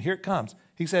conclusion. Here it comes.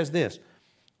 He says this,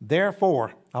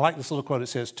 therefore, I like this little quote, it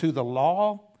says, to the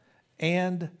law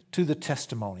and to the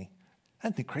testimony.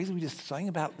 Isn't it crazy we just sang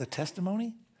about the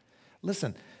testimony?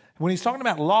 Listen, when he's talking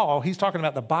about law, he's talking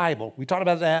about the Bible. We talked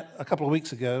about that a couple of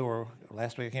weeks ago, or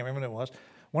last week, I can't remember when it was,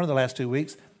 one of the last 2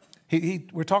 weeks.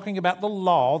 We're talking about the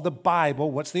law, the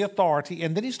Bible, what's the authority,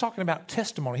 and then he's talking about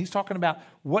testimony. He's talking about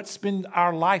what's been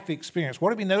our life experience. What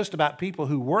have we noticed about people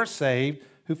who were saved,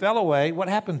 who fell away, what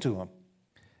happened to them?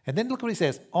 And then look what he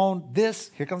says, on this,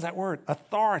 here comes that word,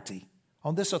 authority.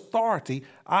 On this authority,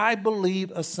 I believe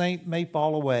a saint may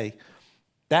fall away.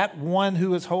 That one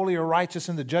who is holy or righteous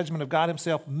in the judgment of God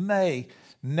himself may,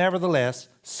 nevertheless,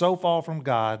 so fall from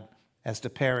God as to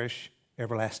perish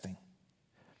everlasting.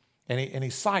 And he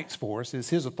cites for us, is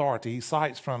his authority. He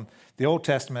cites from the Old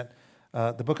Testament,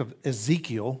 the book of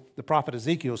Ezekiel, the prophet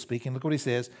Ezekiel speaking. Look what he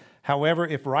says. However,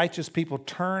 if righteous people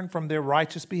turn from their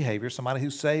righteous behavior, somebody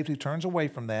who's saved who turns away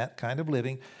from that kind of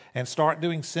living and start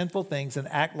doing sinful things and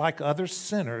act like other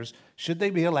sinners, should they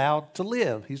be allowed to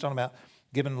live? He's talking about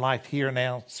given life here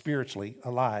now, spiritually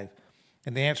alive.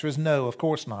 And the answer is no, of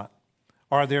course not.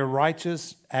 All their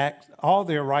righteous acts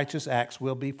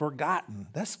will be forgotten.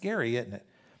 That's scary, isn't it?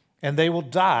 And they will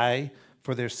die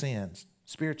for their sins.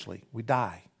 Spiritually, we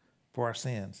die for our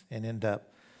sins and end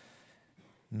up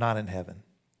not in heaven.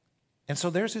 And so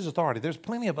there's his authority. There's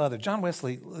plenty of other. John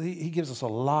Wesley, he gives us a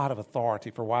lot of authority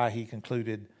for why he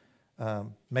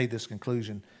made this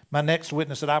conclusion. My next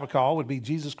witness that I would call would be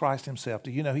Jesus Christ himself. Do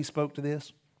you know he spoke to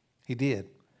this? He did.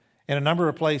 In a number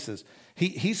of places.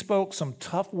 He spoke some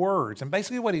tough words. And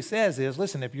basically what he says is,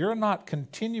 listen, if you're not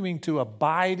continuing to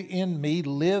abide in me,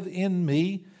 live in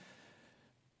me,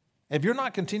 if you're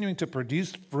not continuing to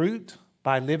produce fruit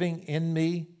by living in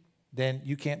me, then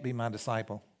you can't be my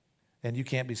disciple and you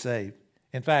can't be saved.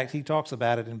 In fact, he talks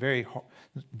about it in very,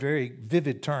 very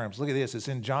vivid terms. Look at this. It's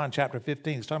in John chapter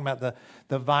 15. He's talking about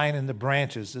the vine and the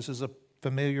branches. This is a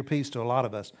familiar piece to a lot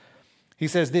of us. He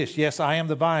says this, yes, I am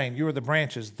the vine, you are the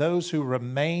branches, those who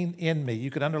remain in me.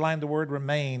 You could underline the word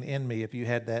remain in me if you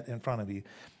had that in front of you.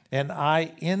 And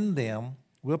I in them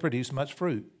will produce much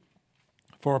fruit.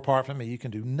 For apart from me, you can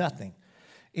do nothing.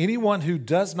 Anyone who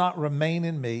does not remain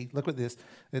in me, look at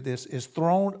this is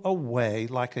thrown away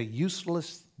like a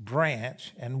useless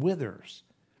branch and withers.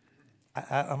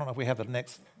 I don't know if we have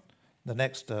the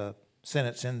next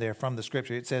sentence in there from the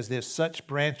scripture. It says this, such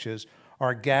branches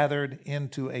are gathered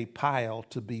into a pile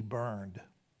to be burned.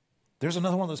 There's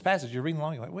another one of those passages you're reading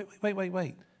along, you're like,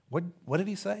 wait. What did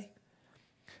he say?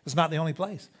 It's not the only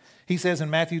place. He says in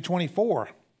Matthew 24,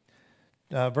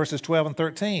 verses 12 and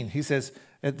 13, he says,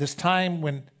 at this time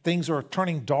when things are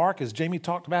turning dark, as Jamie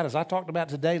talked about, as I talked about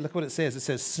today, look what it says. It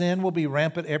says, sin will be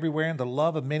rampant everywhere and the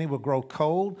love of many will grow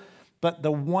cold. But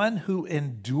the one who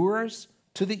endures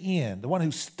to the end, the one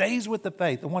who stays with the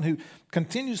faith, the one who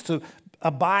continues to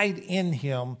abide in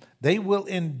him, they will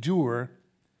endure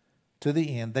to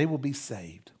the end. They will be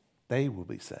saved. They will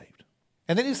be saved.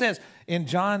 And then he says in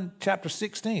John chapter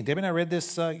 16, Debbie and I read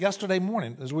this yesterday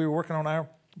morning as we were working on our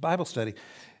Bible study.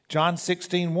 John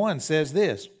 16:1 says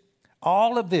this,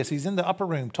 all of this, he's in the upper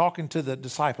room talking to the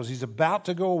disciples. He's about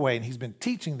to go away and he's been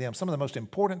teaching them some of the most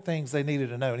important things they needed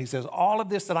to know. And he says, all of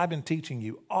this that I've been teaching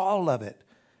you, all of it,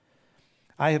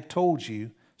 I have told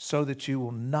you so that you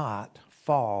will not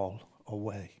fall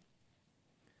away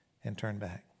and turn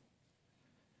back.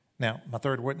 Now, my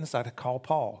third witness, I'd call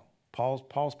Paul.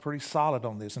 Paul's pretty solid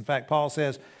on this. In fact, Paul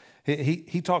says,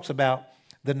 he talks about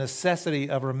the necessity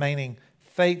of remaining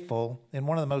faithful in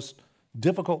one of the most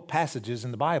difficult passages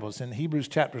in the Bible. It's in Hebrews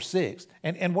chapter 6.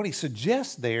 And what he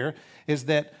suggests there is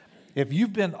that if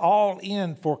you've been all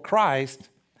in for Christ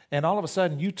and all of a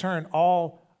sudden you turn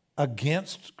all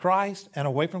against Christ and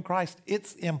away from Christ,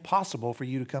 it's impossible for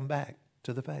you to come back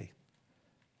to the faith.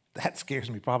 That scares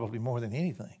me probably more than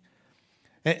anything.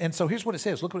 And so here's what it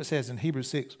says. Look what it says in Hebrews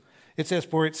 6. It says,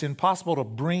 for it's impossible to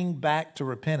bring back to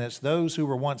repentance those who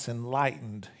were once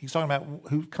enlightened. He's talking about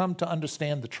who've come to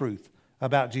understand the truth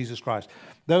about Jesus Christ.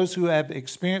 Those who have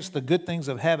experienced the good things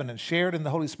of heaven and shared in the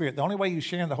Holy Spirit. The only way you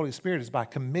share in the Holy Spirit is by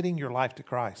committing your life to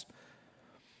Christ.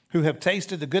 Who have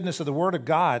tasted the goodness of the Word of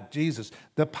God, Jesus,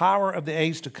 the power of the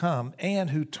age to come, and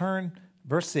who turn,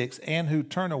 verse 6, and who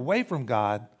turn away from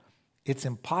God. It's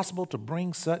impossible to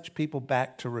bring such people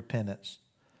back to repentance.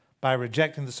 By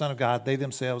rejecting the Son of God, they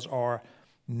themselves are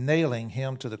nailing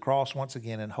him to the cross once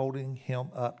again and holding him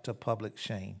up to public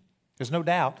shame. There's no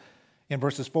doubt in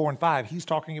verses 4 and 5, he's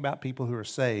talking about people who are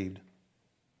saved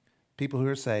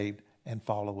and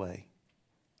fall away.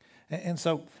 And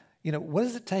so, what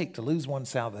does it take to lose one's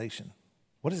salvation?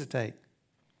 What does it take?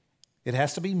 It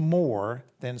has to be more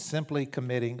than simply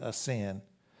committing a sin.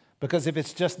 Because if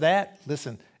it's just that,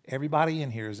 listen, everybody in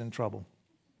here is in trouble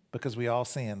because we all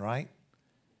sin, right?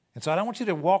 And so I don't want you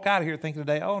to walk out of here thinking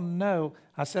today, oh no,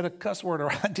 I said a cuss word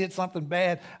or I did something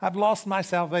bad. I've lost my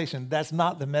salvation. That's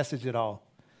not the message at all.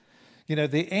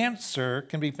 The answer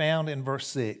can be found in verse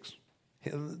 6.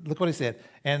 Look what he said.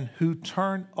 And who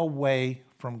turn away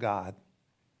from God.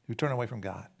 Who turn away from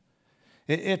God.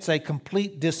 It's a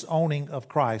complete disowning of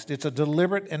Christ. It's a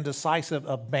deliberate and decisive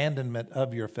abandonment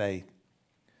of your faith.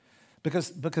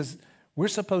 Because we're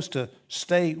supposed to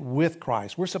stay with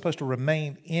Christ. We're supposed to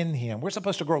remain in him. We're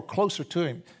supposed to grow closer to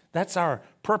him. That's our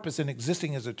purpose in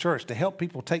existing as a church, to help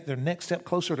people take their next step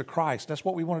closer to Christ. That's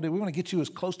what we want to do. We want to get you as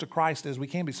close to Christ as we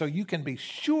can be so you can be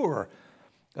sure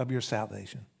of your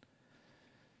salvation.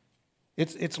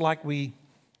 It's like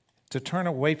to turn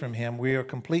away from him, we are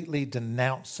completely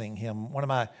denouncing him. One of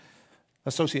my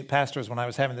associate pastors, when I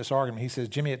was having this argument, he says,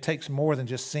 Jimmy, it takes more than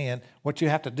just sin. What you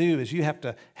have to do is you have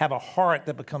to have a heart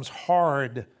that becomes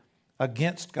hard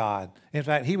against God. In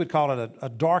fact, he would call it a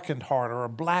darkened heart or a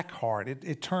black heart.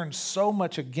 It turns so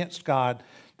much against God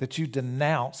that you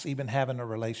denounce even having a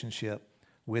relationship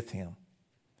with him.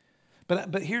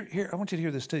 But here, I want you to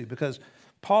hear this too, because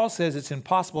Paul says it's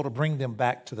impossible to bring them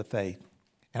back to the faith.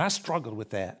 And I struggled with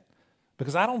that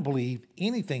because I don't believe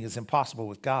anything is impossible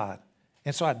with God.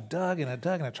 And so I dug and I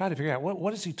tried to figure out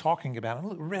what is he talking about.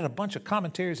 I read a bunch of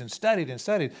commentaries and studied.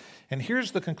 And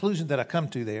here's the conclusion that I come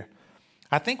to there.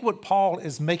 I think what Paul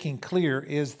is making clear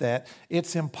is that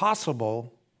it's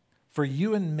impossible for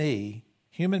you and me,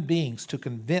 human beings, to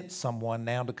convince someone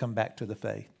now to come back to the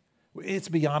faith. It's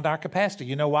beyond our capacity.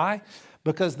 You know why?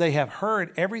 Because they have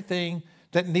heard everything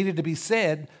that needed to be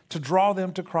said to draw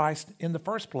them to Christ in the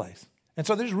first place. And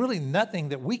so there's really nothing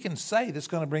that we can say that's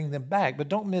going to bring them back. But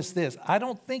don't miss this. I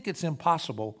don't think it's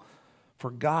impossible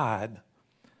for God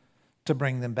to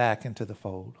bring them back into the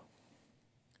fold.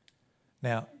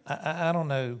 Now, I don't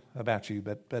know about you,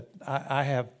 but I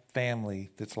have family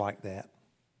that's like that.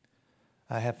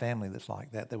 I have family that's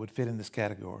like that would fit in this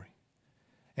category.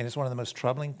 And it's one of the most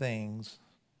troubling things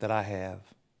that I have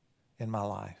in my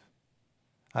life.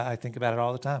 I think about it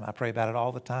all the time. I pray about it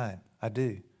all the time. I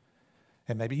do.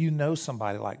 And maybe you know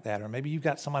somebody like that, or maybe you've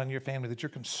got somebody in your family that you're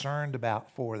concerned about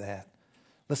for that.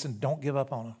 Listen, don't give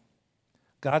up on them.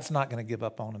 God's not going to give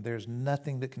up on them. There's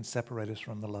nothing that can separate us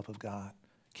from the love of God.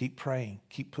 Keep praying,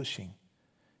 keep pushing,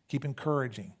 keep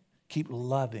encouraging, keep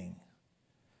loving,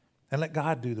 and let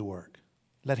God do the work.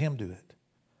 Let him do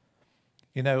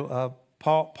it.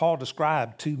 Paul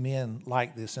described two men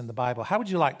like this in the Bible. How would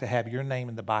you like to have your name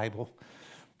in the Bible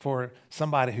for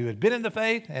somebody who had been in the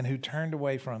faith and who turned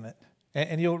away from it?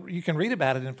 And you can read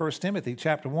about it in 1 Timothy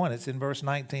chapter 1. It's in verse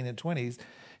 19 and 20.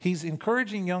 He's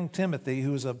encouraging young Timothy,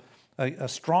 who is a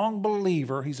strong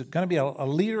believer. He's going to be a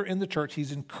leader in the church.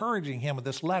 He's encouraging him with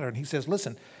this letter. And he says,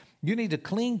 listen, you need to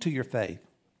cling to your faith.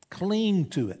 Cling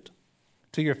to it,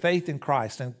 to your faith in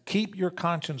Christ, and keep your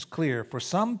conscience clear. For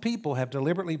some people have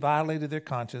deliberately violated their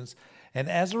conscience, and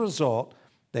as a result,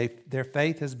 their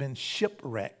faith has been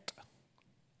shipwrecked.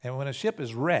 And when a ship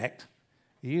is wrecked,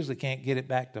 you usually can't get it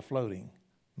back to floating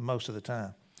most of the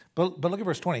time. But look at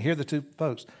verse 20. Here are the two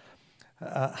folks.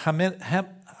 I'm going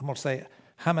to say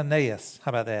Hymenaeus. How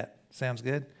about that? Sounds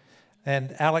good?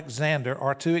 And Alexander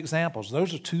are two examples.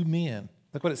 Those are two men.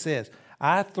 Look what it says.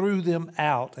 I threw them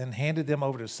out and handed them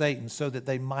over to Satan so that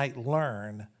they might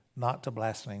learn not to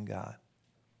blaspheme God.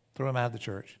 Threw him out of the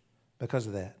church because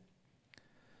of that.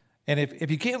 And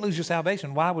if you can't lose your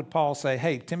salvation, why would Paul say,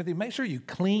 hey, Timothy, make sure you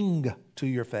cling to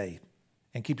your faith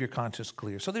and keep your conscience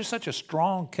clear? So there's such a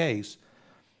strong case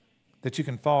that you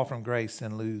can fall from grace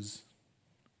and lose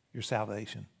your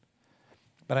salvation.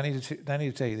 But I need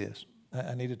to tell you this.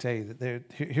 I need to tell you that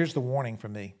here's the warning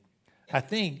from me. I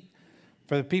think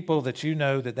for the people that you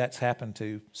know that's happened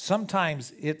to,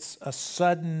 sometimes it's a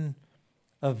sudden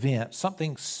event.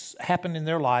 Something's happened in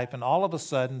their life, and all of a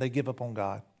sudden they give up on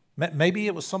God. Maybe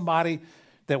it was somebody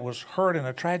that was hurt in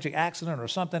a tragic accident or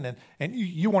something, and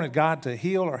you wanted God to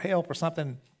heal or help or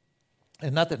something,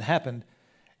 and nothing happened,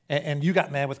 and you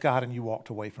got mad with God and you walked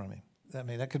away from him. I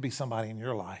mean, that could be somebody in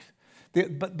your life.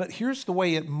 But here's the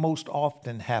way it most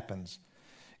often happens.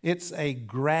 It's a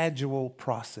gradual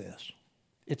process.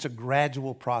 It's a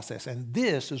gradual process. And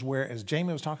this is where, as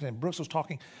Jamie was talking and Brooks was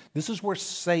talking, this is where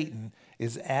Satan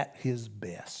is at his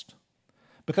best.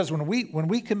 Because when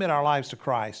we commit our lives to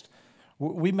Christ,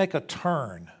 we make a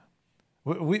turn.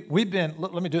 We've been,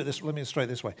 let me illustrate it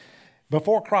this way.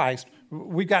 Before Christ,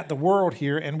 we got the world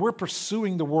here, and we're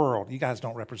pursuing the world. You guys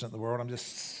don't represent the world. I'm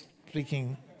just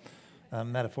speaking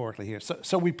metaphorically here.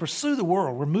 So we pursue the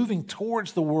world. We're moving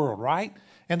towards the world, right?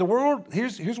 And the world,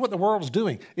 here's what the world's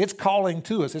doing. It's calling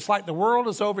to us. It's like the world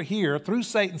is over here through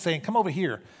Satan saying, come over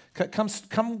here.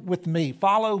 Come with me.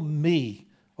 Follow me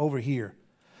over here.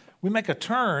 We make a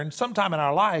turn sometime in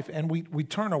our life, and we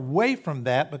turn away from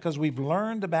that because we've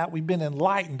been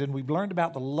enlightened, and we've learned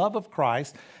about the love of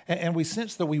Christ, and we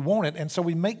sense that we want it. And so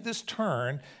we make this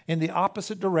turn in the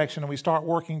opposite direction, and we start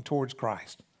working towards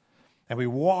Christ. And we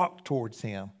walk towards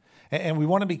him, and we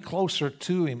want to be closer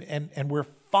to him, and we're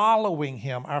following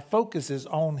him. Our focus is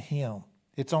on him.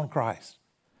 It's on Christ.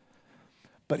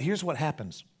 But here's what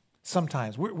happens.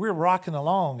 Sometimes we're rocking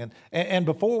along, and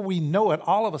before we know it,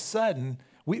 all of a sudden,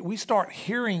 we start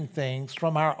hearing things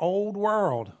from our old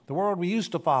world, the world we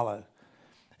used to follow.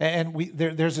 And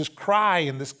there's this cry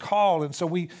and this call, and so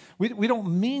we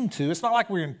don't mean to. It's not like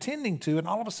we're intending to, and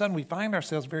all of a sudden we find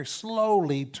ourselves very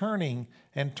slowly turning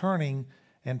and turning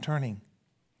and turning.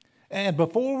 And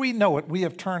before we know it, we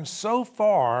have turned so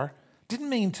far, didn't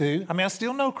mean to. I mean, I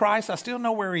still know Christ. I still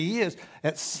know where he is.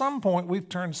 At some point, we've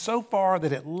turned so far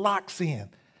that it locks in,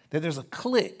 that there's a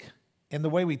click in the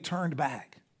way we turned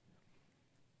back.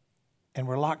 And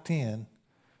we're locked in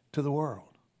to the world.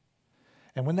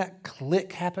 And when that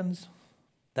click happens,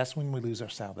 that's when we lose our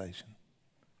salvation.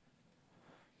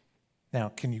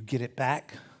 Now, can you get it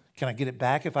back? Can I get it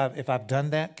back if I've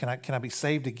done that? Can I be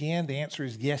saved again? The answer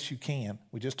is yes, you can.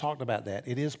 We just talked about that.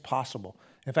 It is possible.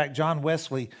 In fact, John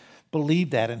Wesley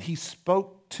believed that, and he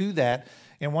spoke to that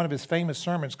in one of his famous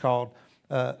sermons called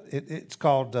A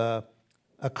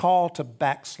Call to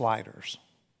Backsliders.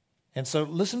 And so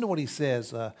listen to what he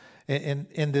says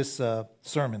in this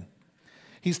sermon.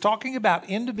 He's talking about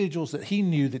individuals that he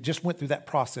knew that just went through that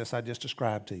process I just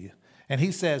described to you. And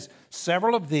he says,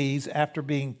 several of these, after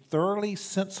being thoroughly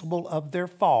sensible of their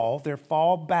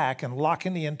fall back and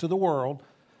locking into the world,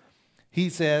 he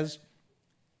says,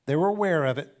 they were aware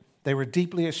of it. They were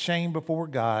deeply ashamed before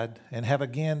God and have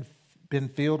again been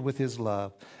filled with his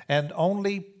love and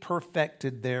only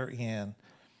perfected therein.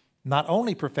 Not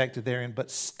only perfected therein, but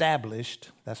established,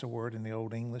 that's a word in the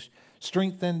Old English,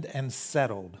 strengthened and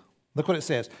settled. Look what it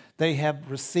says. They have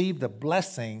received the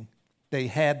blessing they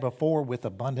had before with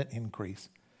abundant increase.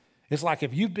 It's like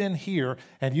if you've been here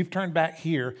and you've turned back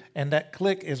here and that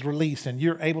click is released and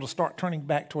you're able to start turning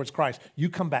back towards Christ, you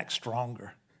come back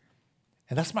stronger.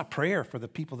 And that's my prayer for the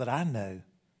people that I know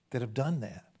that have done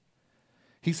that.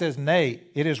 He says, nay,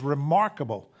 it is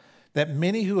remarkable that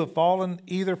many who have fallen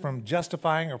either from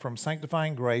justifying or from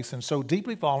sanctifying grace and so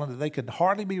deeply fallen that they could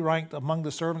hardly be ranked among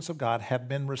the servants of God have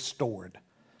been restored.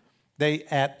 They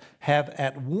have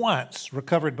at once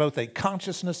recovered both a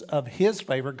consciousness of his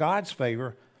favor, God's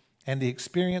favor, and the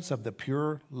experience of the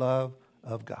pure love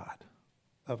of God.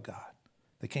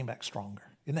 They came back stronger.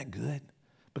 Isn't that good?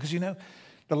 Because,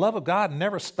 the love of God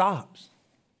never stops.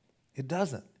 It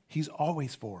doesn't. He's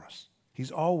always for us.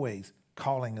 He's always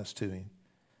calling us to him.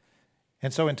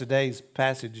 And so in today's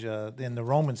passage, in the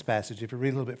Romans passage, if you read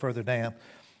a little bit further down,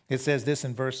 it says this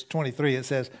in verse 23. It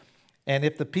says, and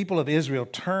if the people of Israel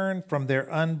turn from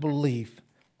their unbelief,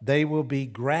 they will be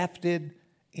grafted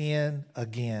in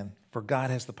again, for God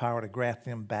has the power to graft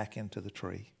them back into the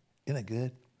tree. Isn't it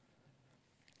good?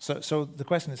 So the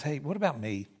question is, hey, what about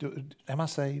me? Am I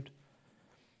saved?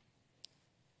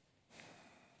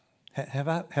 Have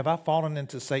I fallen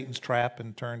into Satan's trap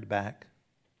and turned back?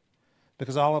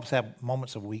 Because all of us have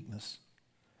moments of weakness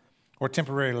or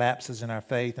temporary lapses in our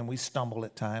faith, and we stumble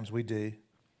at times. We do.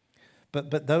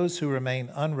 But those who remain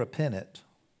unrepentant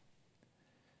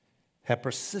have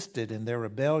persisted in their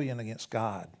rebellion against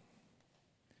God.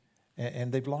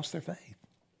 And they've lost their faith.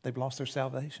 They've lost their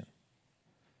salvation.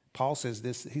 Paul says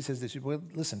this, he says this, well,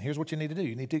 listen, here's what you need to do.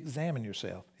 You need to examine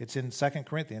yourself. It's in 2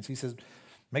 Corinthians. He says,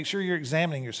 make sure you're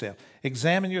examining yourself.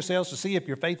 Examine yourselves to see if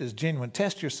your faith is genuine.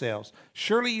 Test yourselves.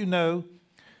 Surely you know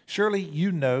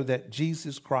that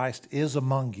Jesus Christ is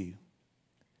among you.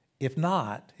 If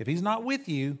not, if he's not with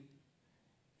you,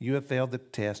 you have failed the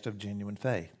test of genuine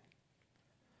faith.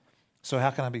 So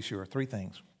how can I be sure? 3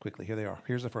 things quickly. Here they are.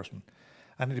 Here's the first one.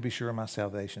 I need to be sure of my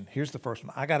salvation. Here's the first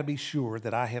one. I got to be sure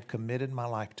that I have committed my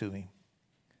life to him.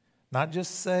 Not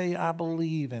just say I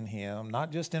believe in him,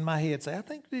 not just in my head say I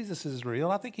think Jesus is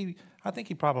real. I think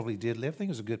he probably did live. I think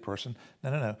he was a good person.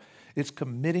 No. It's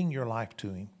committing your life to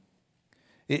him.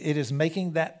 It is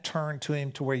making that turn to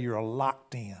him to where you're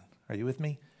locked in. Are you with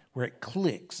me? Where it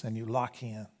clicks and you lock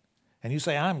in. And you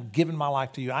say, I'm giving my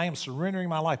life to you. I am surrendering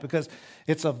my life because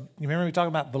you remember we talked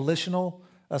about volitional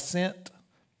assent?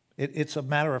 It's a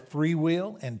matter of free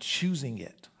will and choosing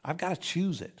it. I've got to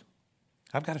choose it.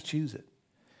 I've got to choose it.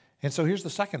 And so here's the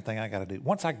second thing I got to do.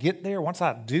 Once I get there, once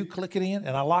I do click it in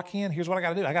and I lock in, here's what I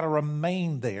got to do. I got to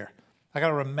remain there. I got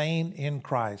to remain in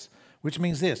Christ, which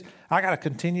means this. I got to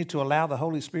continue to allow the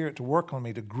Holy Spirit to work on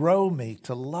me, to grow me,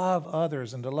 to love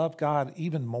others, and to love God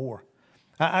even more.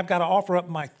 I've got to offer up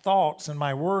my thoughts and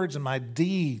my words and my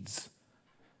deeds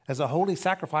as a holy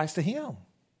sacrifice to him.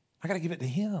 I got to give it to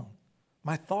him.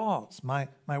 My thoughts, my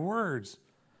words,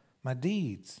 my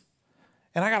deeds.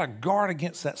 And I got to guard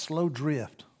against that slow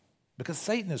drift because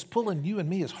Satan is pulling you and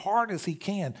me as hard as he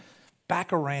can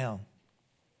back around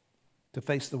to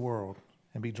face the world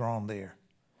and be drawn there.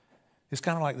 It's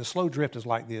kind of like the slow drift is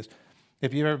like this.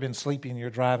 If you've ever been sleepy and you're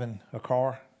driving a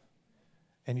car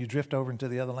and you drift over into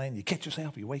the other lane, you catch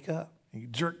yourself, you wake up, and you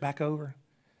jerk back over.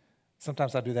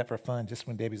 Sometimes I do that for fun just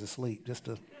when Debbie's asleep, just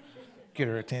to get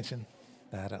her attention.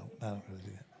 No, I don't really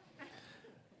do that.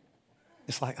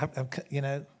 It's like,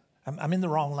 I'm in the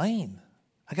wrong lane.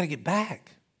 I got to get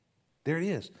back. There it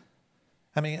is.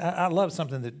 I mean, I love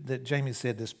something that Jamie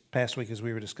said this past week as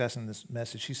we were discussing this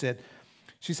message. She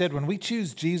said, when we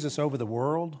choose Jesus over the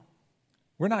world,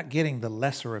 we're not getting the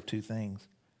lesser of 2 things.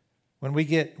 When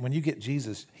you get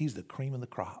Jesus, he's the cream of the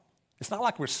crop. It's not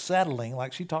like we're settling,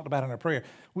 like she talked about in her prayer.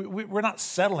 We're not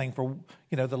settling for,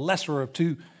 the lesser of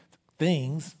 2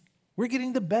 things. We're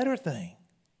getting the better thing.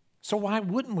 So why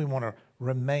wouldn't we want to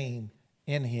remain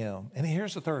in him? And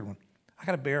here's the third one. I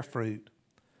got to bear fruit.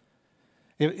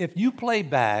 If you play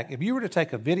back, if you were to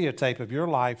take a videotape of your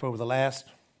life over the last,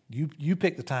 you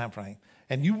pick the time frame,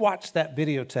 and you watch that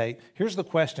videotape, here's the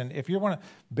question. If you want to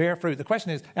bear fruit, the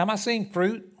question is, am I seeing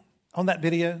fruit on that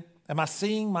video? Am I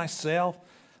seeing myself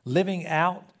living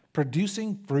out,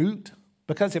 producing fruit?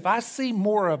 Because if I see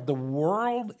more of the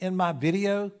world in my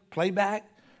video playback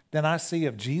than I see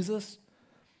of Jesus,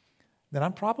 then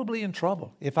I'm probably in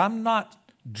trouble. If I'm not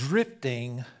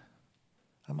drifting,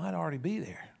 I might already be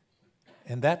there.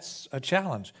 And that's a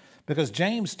challenge. Because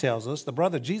James tells us, the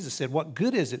brother Jesus said, what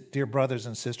good is it, dear brothers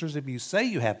and sisters, if you say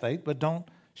you have faith, but don't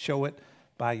show it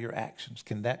by your actions?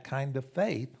 Can that kind of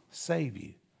faith save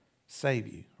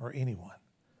you, or anyone?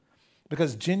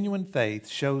 Because genuine faith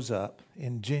shows up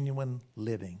in genuine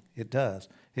living. It does.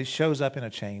 It shows up in a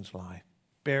changed life,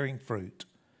 bearing fruit.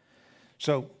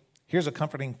 So here's a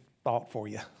comforting thought for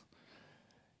you.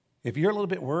 If you're a little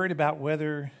bit worried about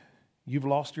whether you've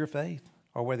lost your faith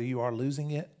or whether you are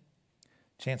losing it,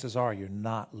 chances are you're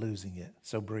not losing it.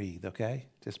 So breathe, okay?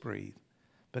 Just breathe.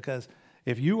 Because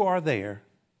if you are there,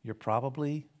 you're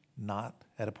probably not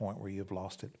at a point where you've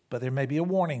lost it. But there may be a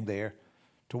warning there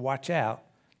to watch out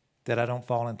that I don't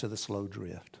fall into the slow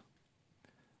drift.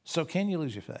 So can you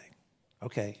lose your faith?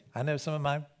 Okay, I know some of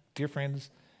my dear friends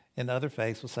in other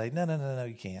faiths will say, no,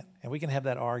 you can't. And we can have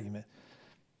that argument.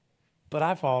 But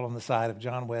I fall on the side of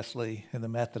John Wesley and the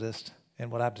Methodist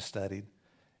and what I've just studied.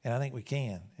 And I think we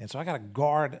can. And so I got to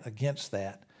guard against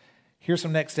that. Here's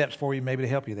some next steps for you maybe to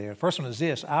help you there. The first one is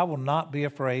this. I will not be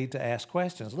afraid to ask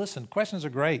questions. Listen, questions are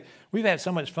great. We've had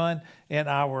so much fun in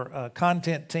our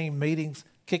content team meetings,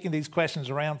 kicking these questions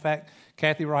around. In fact,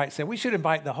 Kathy Wright said we should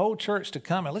invite the whole church to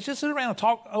come and let's just sit around and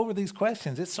talk over these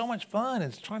questions. It's so much fun.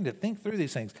 It's trying to think through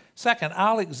these things. Second,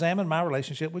 I'll examine my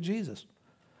relationship with Jesus.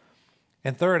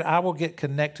 And third, I will get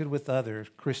connected with other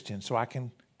Christians so I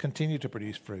can continue to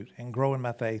produce fruit and grow in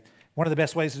my faith. One of the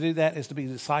best ways to do that is to be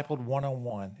discipled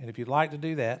one-on-one. And if you'd like to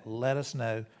do that, let us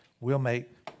know. We'll make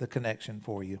the connection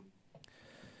for you.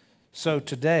 So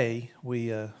today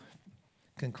we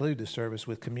conclude the service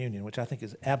with communion, which I think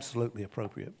is absolutely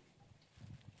appropriate.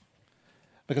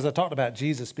 because I talked about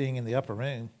Jesus being in the upper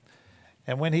room.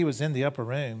 And when he was in the upper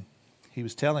room, he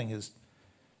was telling his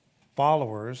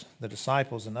followers, the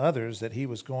disciples and others, that he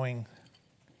was going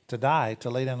to die to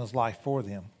lay down his life for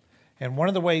them. And one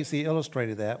of the ways he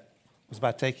illustrated that was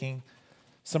by taking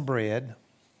some bread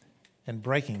and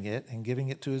breaking it and giving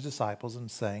it to his disciples and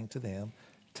saying to them,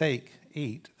 "Take,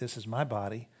 eat, this is my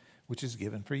body, which is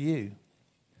given for you.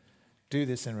 Do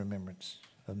this in remembrance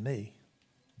of me."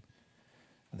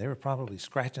 And they were probably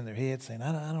scratching their heads saying,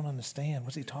 I don't understand.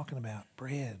 What's he talking about?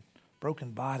 Bread,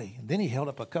 broken body. And then he held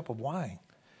up a cup of wine.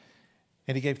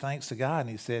 And he gave thanks to God, and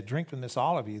he said, "Drink from this,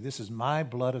 all of you. This is my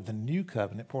blood of the new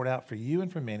covenant, poured out for you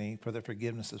and for many for the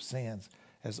forgiveness of sins.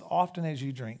 As often as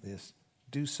you drink this,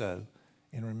 do so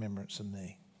in remembrance of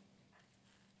me."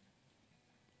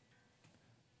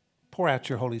 Pour out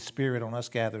your Holy Spirit on us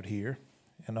gathered here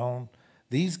and on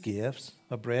these gifts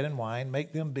of bread and wine.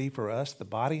 Make them be for us the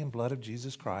body and blood of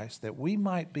Jesus Christ, that we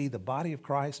might be the body of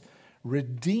Christ,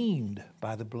 redeemed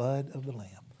by the blood of the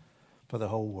Lamb for the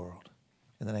whole world.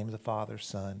 In the name of the Father,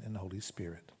 Son, and the Holy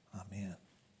Spirit. Amen.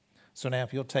 So now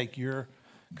if you'll take your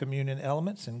communion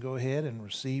elements and go ahead and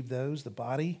receive those, the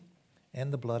body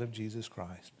and the blood of Jesus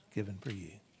Christ given for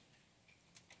you.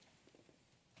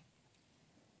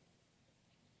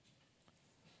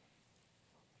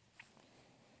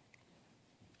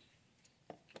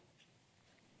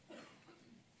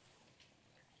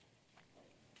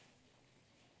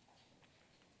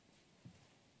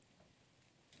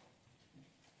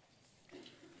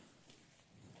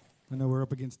 I know we're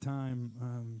up against time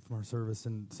from our service,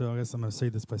 and so I guess I'm going to say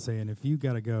this by saying, if you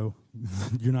got to go,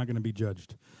 you're not going to be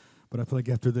judged. But I feel like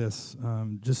after this,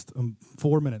 just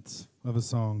 4 minutes of a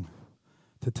song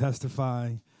to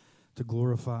testify, to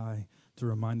glorify, to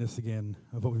remind us again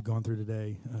of what we've gone through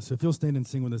today. So if you'll stand and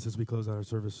sing with us as we close out our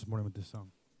service this morning with this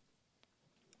song.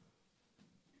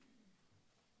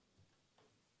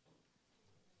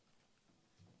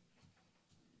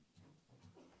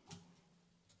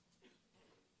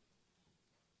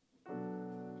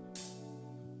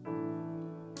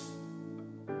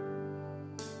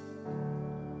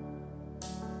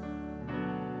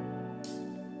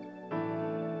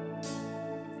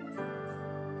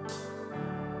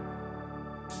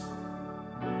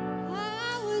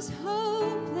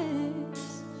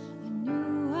 Hopeless, I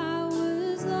knew I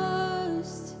was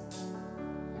lost.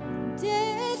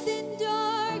 Death and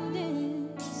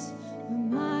darkness were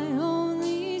my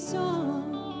only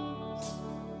songs.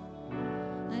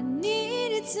 I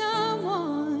needed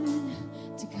someone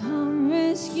to come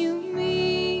rescue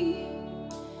me.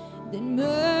 Then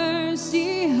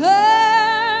mercy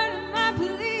heard my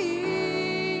plea.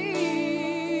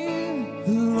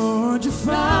 Lord, you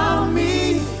found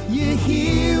me, you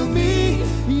healed me,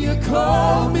 you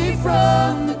called me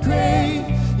from the grave.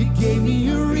 You gave me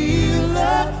a real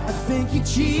love. I thank you,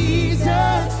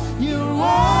 Jesus. You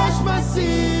washed my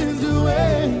sins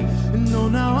away. And no,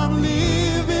 now I'm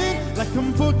living like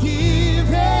I'm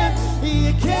forgiven.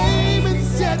 You came and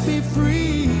set me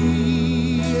free.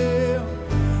 Yeah.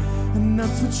 And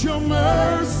that's what your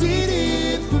mercy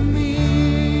did for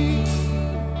me.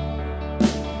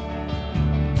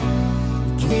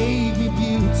 You gave me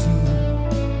beauty,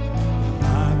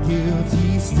 my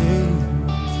guilty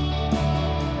stains.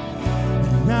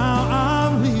 And now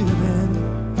I'm living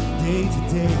day to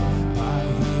day by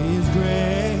His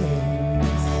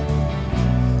grace.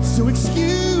 So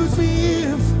excuse me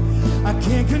if I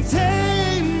can't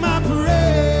contain my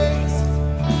praise,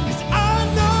 'cause I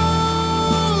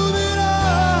know that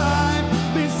I've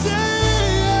been saved.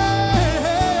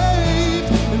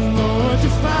 And Lord,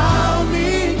 you found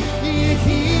me, you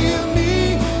healed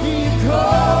me, you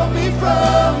called me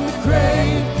from the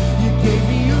grave. You gave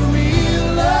me a real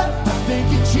love. I thank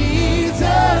you,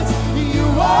 Jesus. You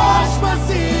washed my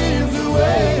sins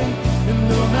away. And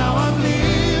though now I'm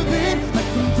living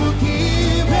like I'm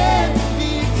forgiven,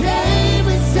 you came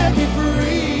and set me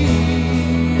free.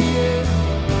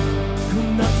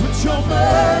 And that's what your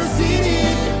mercy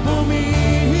did for me.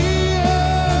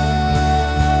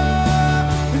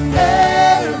 And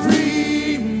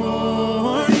every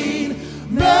morning,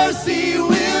 mercy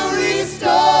will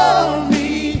restore me.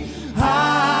 I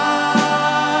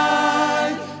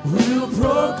will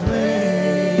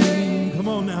proclaim. Come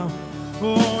on now.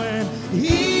 Oh, and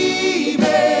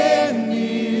even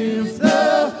if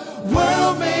the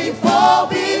world may fall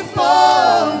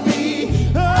before me,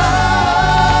 I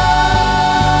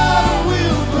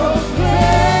will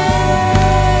proclaim.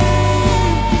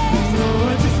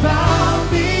 Lord, you found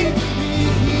me, you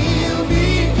healed me,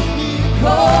 you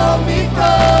called me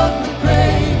from the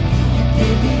grave. You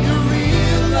gave me a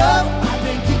real love. I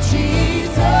thank you,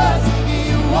 Jesus.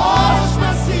 You washed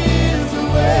my sins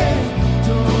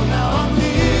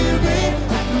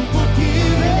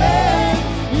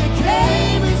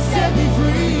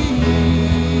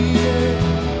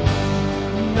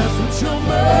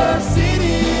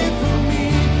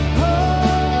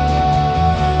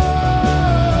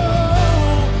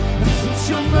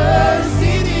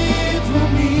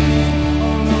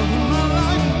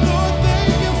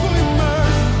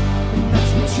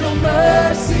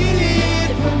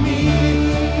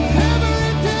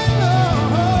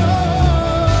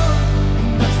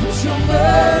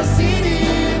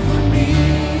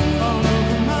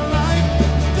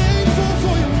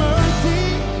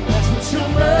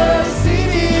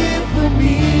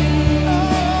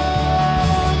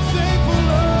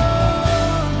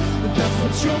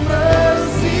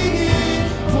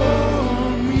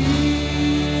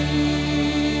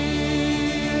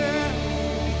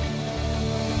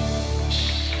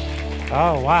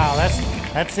Oh, wow.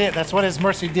 That's it. That's what his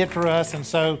mercy did for us. And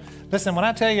so, listen, when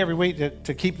I tell you every week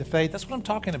to keep the faith, that's what I'm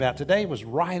talking about. Today was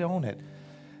right on it.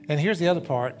 And here's the other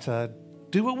part.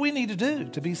 Do what we need to do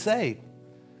to be saved.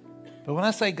 But when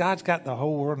I say God's got the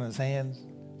whole world in his hands,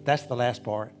 that's the last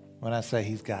part. When I say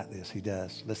he's got this, he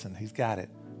does. Listen, he's got it.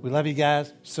 We love you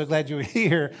guys. So glad you were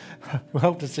here. We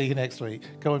hope to see you next week.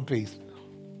 Go in peace.